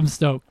feeling? I'm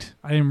stoked.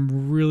 I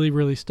am really,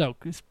 really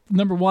stoked. It's,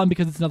 number one,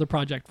 because it's another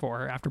project for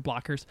her after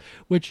Blockers,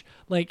 which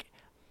like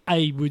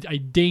I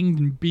dinged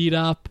and beat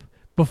up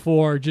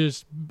before,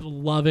 just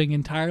loving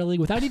entirely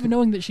without even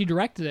knowing that she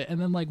directed it.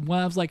 And then like when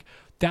I was like,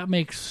 that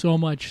makes so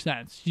much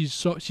sense.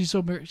 She's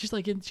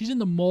in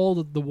the mold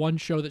of the one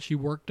show that she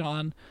worked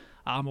on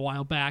a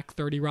while back,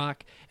 30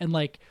 Rock, and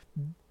like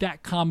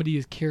that comedy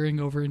is carrying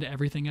over into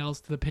everything else,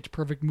 to the Pitch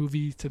Perfect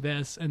movie, to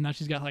this, and now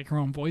she's got like her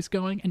own voice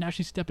going, and now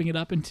she's stepping it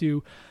up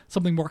into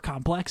something more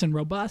complex and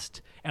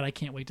robust, and I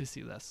can't wait to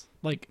see this.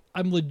 Like,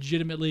 I'm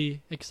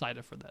legitimately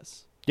excited for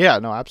this. Yeah,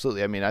 no,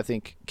 absolutely. I mean, I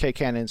think Kay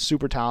Cannon's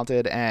super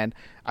talented, and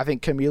I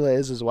think Camila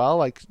is as well.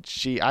 Like,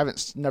 I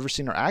never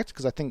seen her act,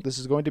 because I think this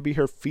is going to be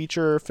her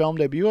feature film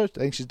debut. I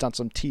think she's done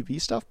some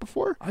TV stuff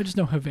before. I just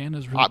know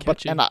Havana's really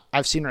catchy.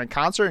 I've seen her in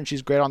concert, and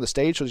she's great on the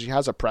stage, so she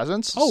has a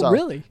presence. Oh,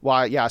 really?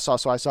 Well, yeah, I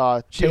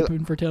saw she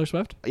opened for Taylor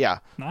Swift? Yeah.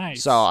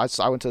 Nice. So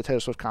I went to the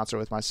Taylor Swift concert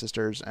with my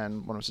sisters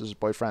and one of my sister's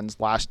boyfriends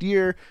last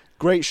year.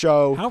 Great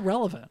show. How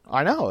relevant.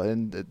 I know,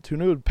 and who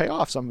knew it would pay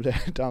off someday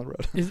down the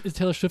road. Is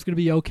Taylor Swift going to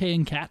be okay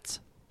in Cats?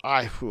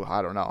 I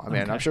don't know. I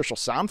mean, okay. I'm sure she'll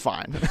sound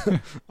fine.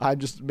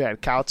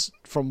 Cats,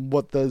 from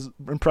what the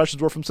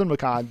impressions were from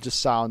CinemaCon,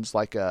 just sounds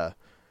like a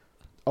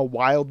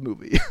wild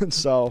movie.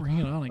 So bring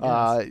it on,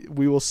 I guess.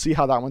 We will see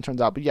how that one turns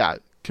out. But yeah,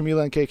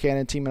 Camila and Kay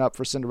Cannon teaming up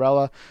for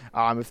Cinderella.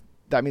 If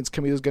that means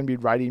Camila's going to be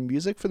writing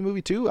music for the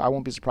movie too, I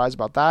won't be surprised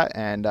about that.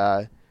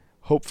 And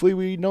hopefully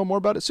we know more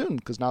about it soon,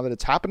 because now that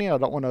it's happening, I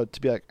don't want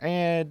to be like,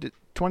 and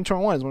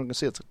 2021 is when we're going to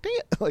see it. It's like, dang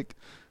it. Like,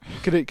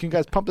 can you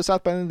guys pump this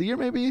out by the end of the year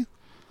maybe?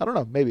 I don't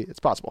know. Maybe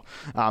it's possible.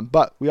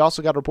 But we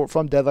also got a report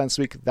from Deadline this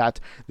week that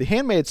The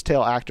Handmaid's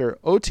Tale actor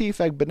Oti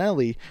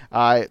Fagbenelli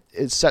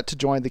is set to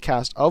join the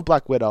cast of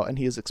Black Widow, and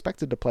he is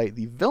expected to play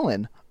the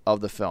villain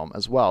of the film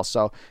as well.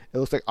 So it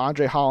looks like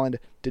Andre Holland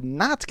did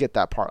not get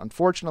that part,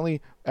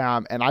 unfortunately.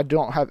 And I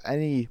don't have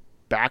any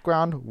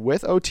background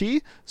with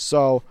OT,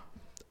 so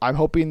I'm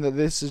hoping that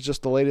this is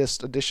just the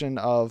latest edition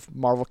of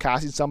Marvel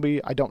casting somebody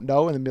I don't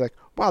know and then be like,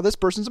 wow, this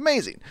person's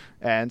amazing.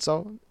 And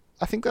so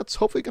I think that's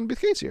hopefully going to be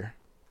the case here.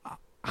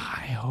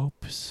 I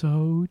hope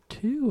so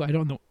too. I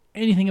don't know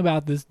anything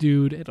about this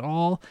dude at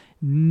all.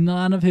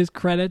 None of his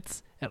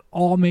credits at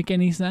all make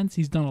any sense.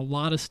 He's done a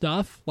lot of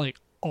stuff, like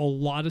a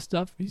lot of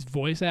stuff. He's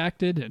voice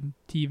acted and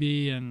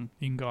TV, and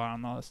you can go on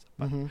and all this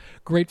stuff. But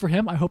great for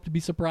him. I hope to be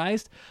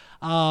surprised.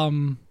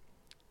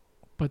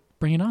 But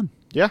bring it on.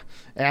 Yeah.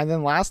 And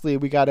then lastly,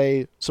 we got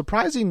a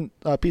surprising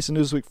piece of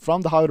news this week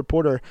from The Hollywood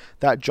Reporter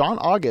that John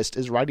August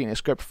is writing a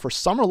script for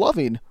Summer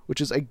Loving,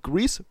 which is a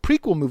Grease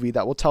prequel movie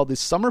that will tell the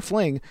summer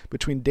fling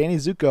between Danny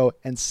Zuko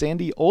and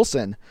Sandy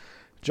Olsen.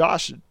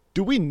 Josh,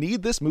 do we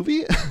need this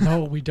movie?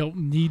 No, we don't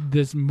need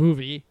this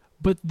movie,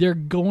 but they're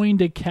going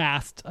to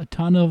cast a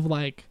ton of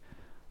like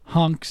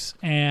hunks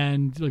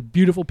and like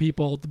beautiful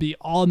people to be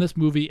all in this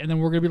movie, and then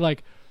we're gonna be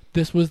like,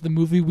 this was the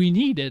movie we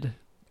needed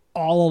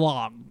all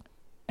along.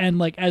 And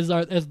like as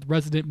the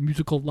resident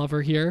musical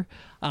lover here,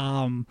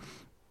 I'm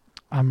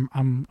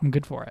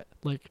good for it.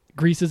 Like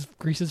Grease is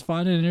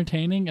fun and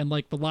entertaining, and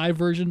like the live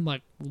version,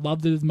 like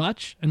loved it as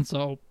much, and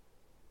so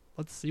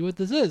let's see what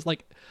this is.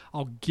 Like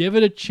I'll give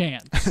it a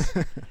chance.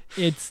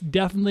 It's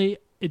definitely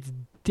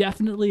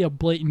a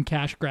blatant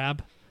cash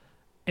grab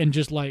and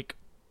just like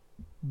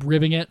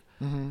ribbing it.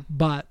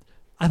 But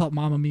I thought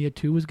Mamma Mia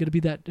 2 was going to be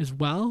that as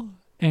well,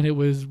 and it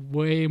was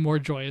way more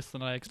joyous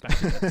than I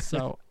expected it.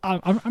 So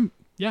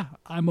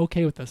I'm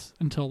okay with this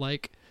until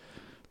like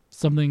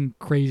something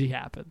crazy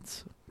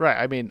happens. Right.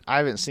 I mean, I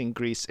haven't seen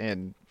Grease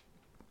in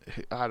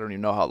I don't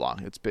even know how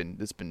long. It's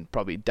been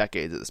probably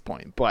decades at this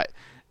point, but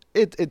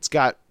it's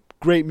got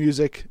great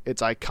music.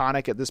 It's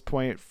iconic at this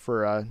point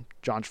for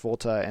John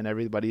Travolta and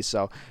everybody.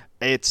 So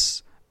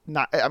it's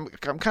not. I'm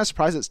kind of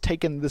surprised it's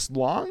taken this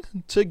long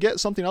to get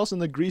something else in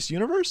the Grease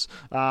universe.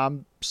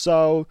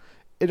 So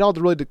it all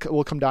really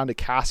will come down to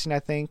casting, I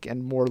think,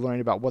 and more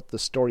learning about what the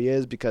story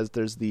is, because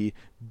there's the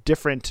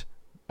different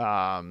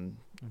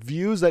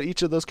views that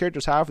each of those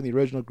characters have in the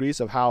original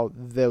Grease of how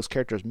those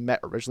characters met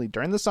originally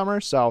during the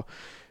summer. So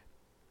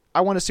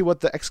I want to see what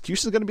the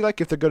execution is going to be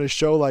like, if they're going to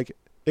show like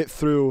it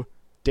through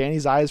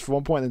Danny's eyes for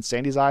one point and then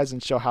Sandy's eyes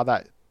and show how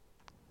that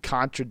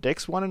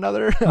contradicts one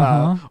another,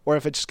 or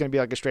if it's just going to be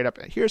like a straight up,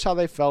 here's how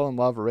they fell in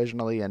love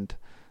originally and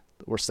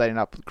we're setting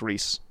up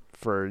Grease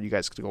for you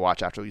guys to go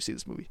watch after you see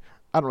this movie.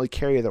 I don't really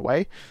care either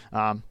way.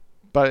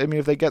 But I mean,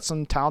 if they get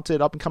some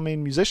talented up and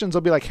coming musicians,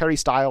 they'll be like Harry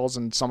Styles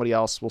and somebody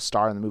else will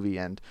star in the movie,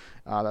 and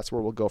that's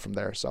where we'll go from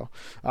there. So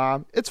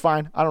it's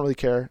fine. I don't really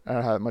care. I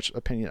don't have much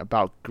opinion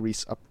about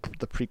Grease,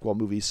 the prequel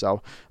movie.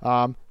 So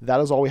that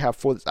is all we have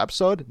for this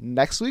episode.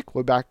 Next week,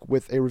 we're back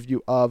with a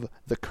review of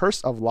The Curse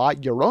of La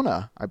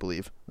Llorona, I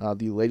believe,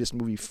 the latest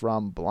movie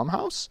from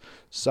Blumhouse.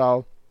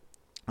 So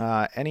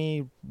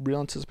any real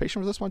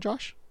anticipation for this one,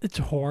 Josh? It's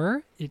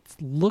horror. It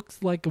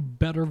looks like a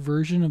better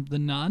version of The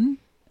Nun.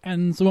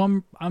 And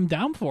so I'm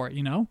down for it,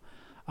 you know,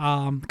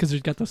 because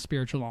there's got those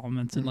spiritual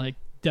elements and like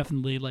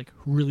definitely like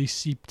really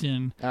seeped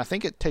in. And I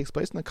think it takes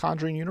place in the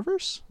Conjuring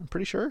universe. I'm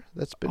pretty sure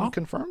that's been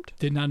confirmed.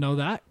 Did not know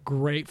that.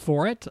 Great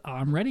for it.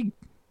 I'm ready.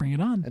 Bring it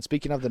on. And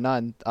speaking of The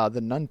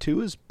Nun 2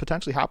 is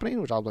potentially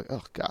happening, which I was like,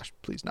 oh gosh,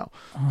 please no.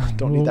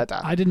 Don't need that to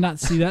happen. I did not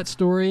see that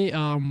story.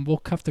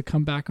 We'll have to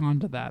come back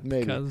onto that.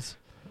 Maybe. Because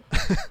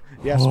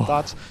yeah, some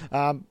thoughts.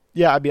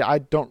 Yeah, I mean, I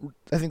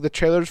think the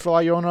trailers for La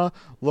Llorona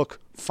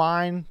look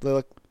fine. They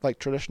look like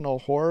traditional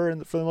horror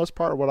for the most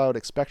part, or what I would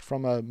expect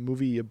from a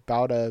movie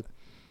about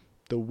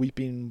the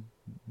weeping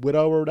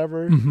widow or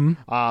whatever.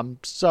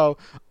 So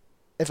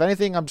if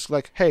anything, I'm just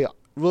like, hey,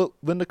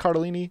 Linda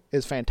Cardellini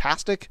is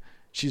fantastic.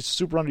 She's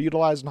super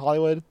underutilized in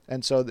Hollywood,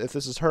 and so if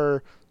this is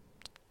her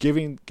this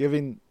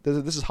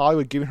is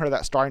Hollywood giving her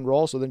that starring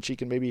role, so then she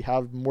can maybe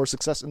have more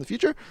success in the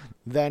future,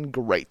 then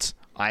great.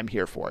 I'm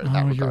here for it in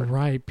that regard. You're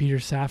right. Peter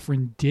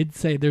Safran did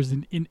say there's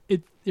an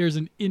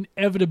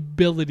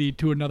inevitability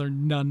to another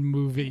Nun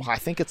movie. Well, I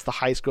think it's the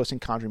highest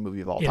grossing Conjuring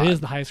movie of all time. It is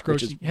the highest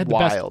grossing. It had the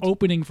best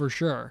opening for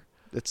sure.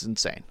 It's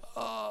insane.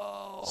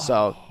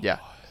 So yeah,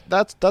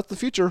 that's the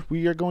future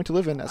we are going to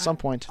live in at some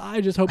point. I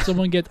just hope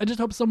someone gets.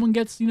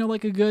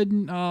 Like a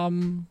good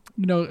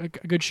a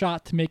good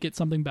shot to make it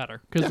something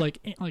better, because like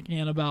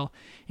Annabelle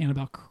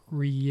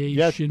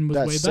Creation was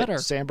way better.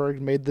 Sandberg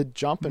made the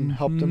jump and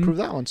helped improve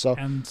that one.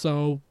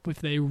 So if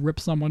they rip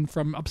someone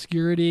from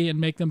obscurity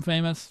and make them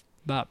famous,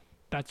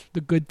 that's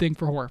the good thing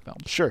for horror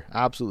films. Sure,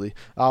 absolutely.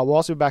 We'll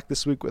also be back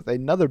this week with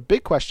another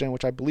big question,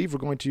 which I believe we're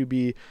going to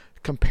be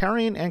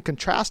comparing and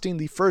contrasting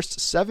the first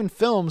 7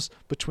 films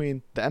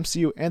between the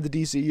MCU and the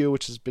DCU,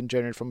 which has been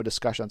generated from a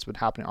discussion that's been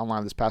happening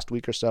online this past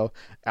week or so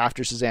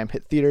after Shazam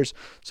hit theaters.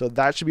 So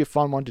that should be a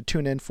fun one to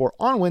tune in for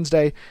on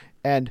Wednesday.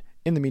 And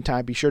in the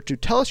meantime, be sure to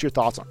tell us your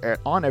thoughts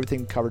on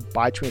everything covered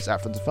by Tweet Us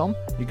at Friends of Film.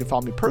 You can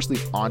follow me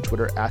personally on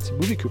Twitter at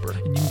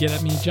MovieCooper. And you can get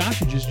at me, Josh,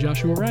 which is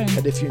Joshua Ryan.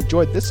 And if you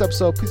enjoyed this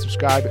episode, please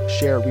subscribe,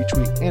 share,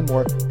 retweet, and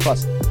more.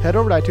 Plus, head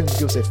over to iTunes and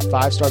give us a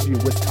 5-star review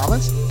with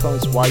comments telling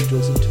us why you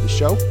listen to the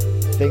show.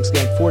 Thanks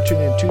again for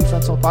tuning in to the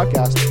Friends of Film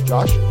podcast.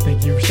 Josh?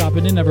 Thank you for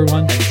stopping in,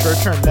 everyone. And be sure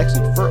to return next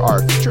week for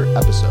our future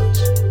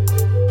episodes.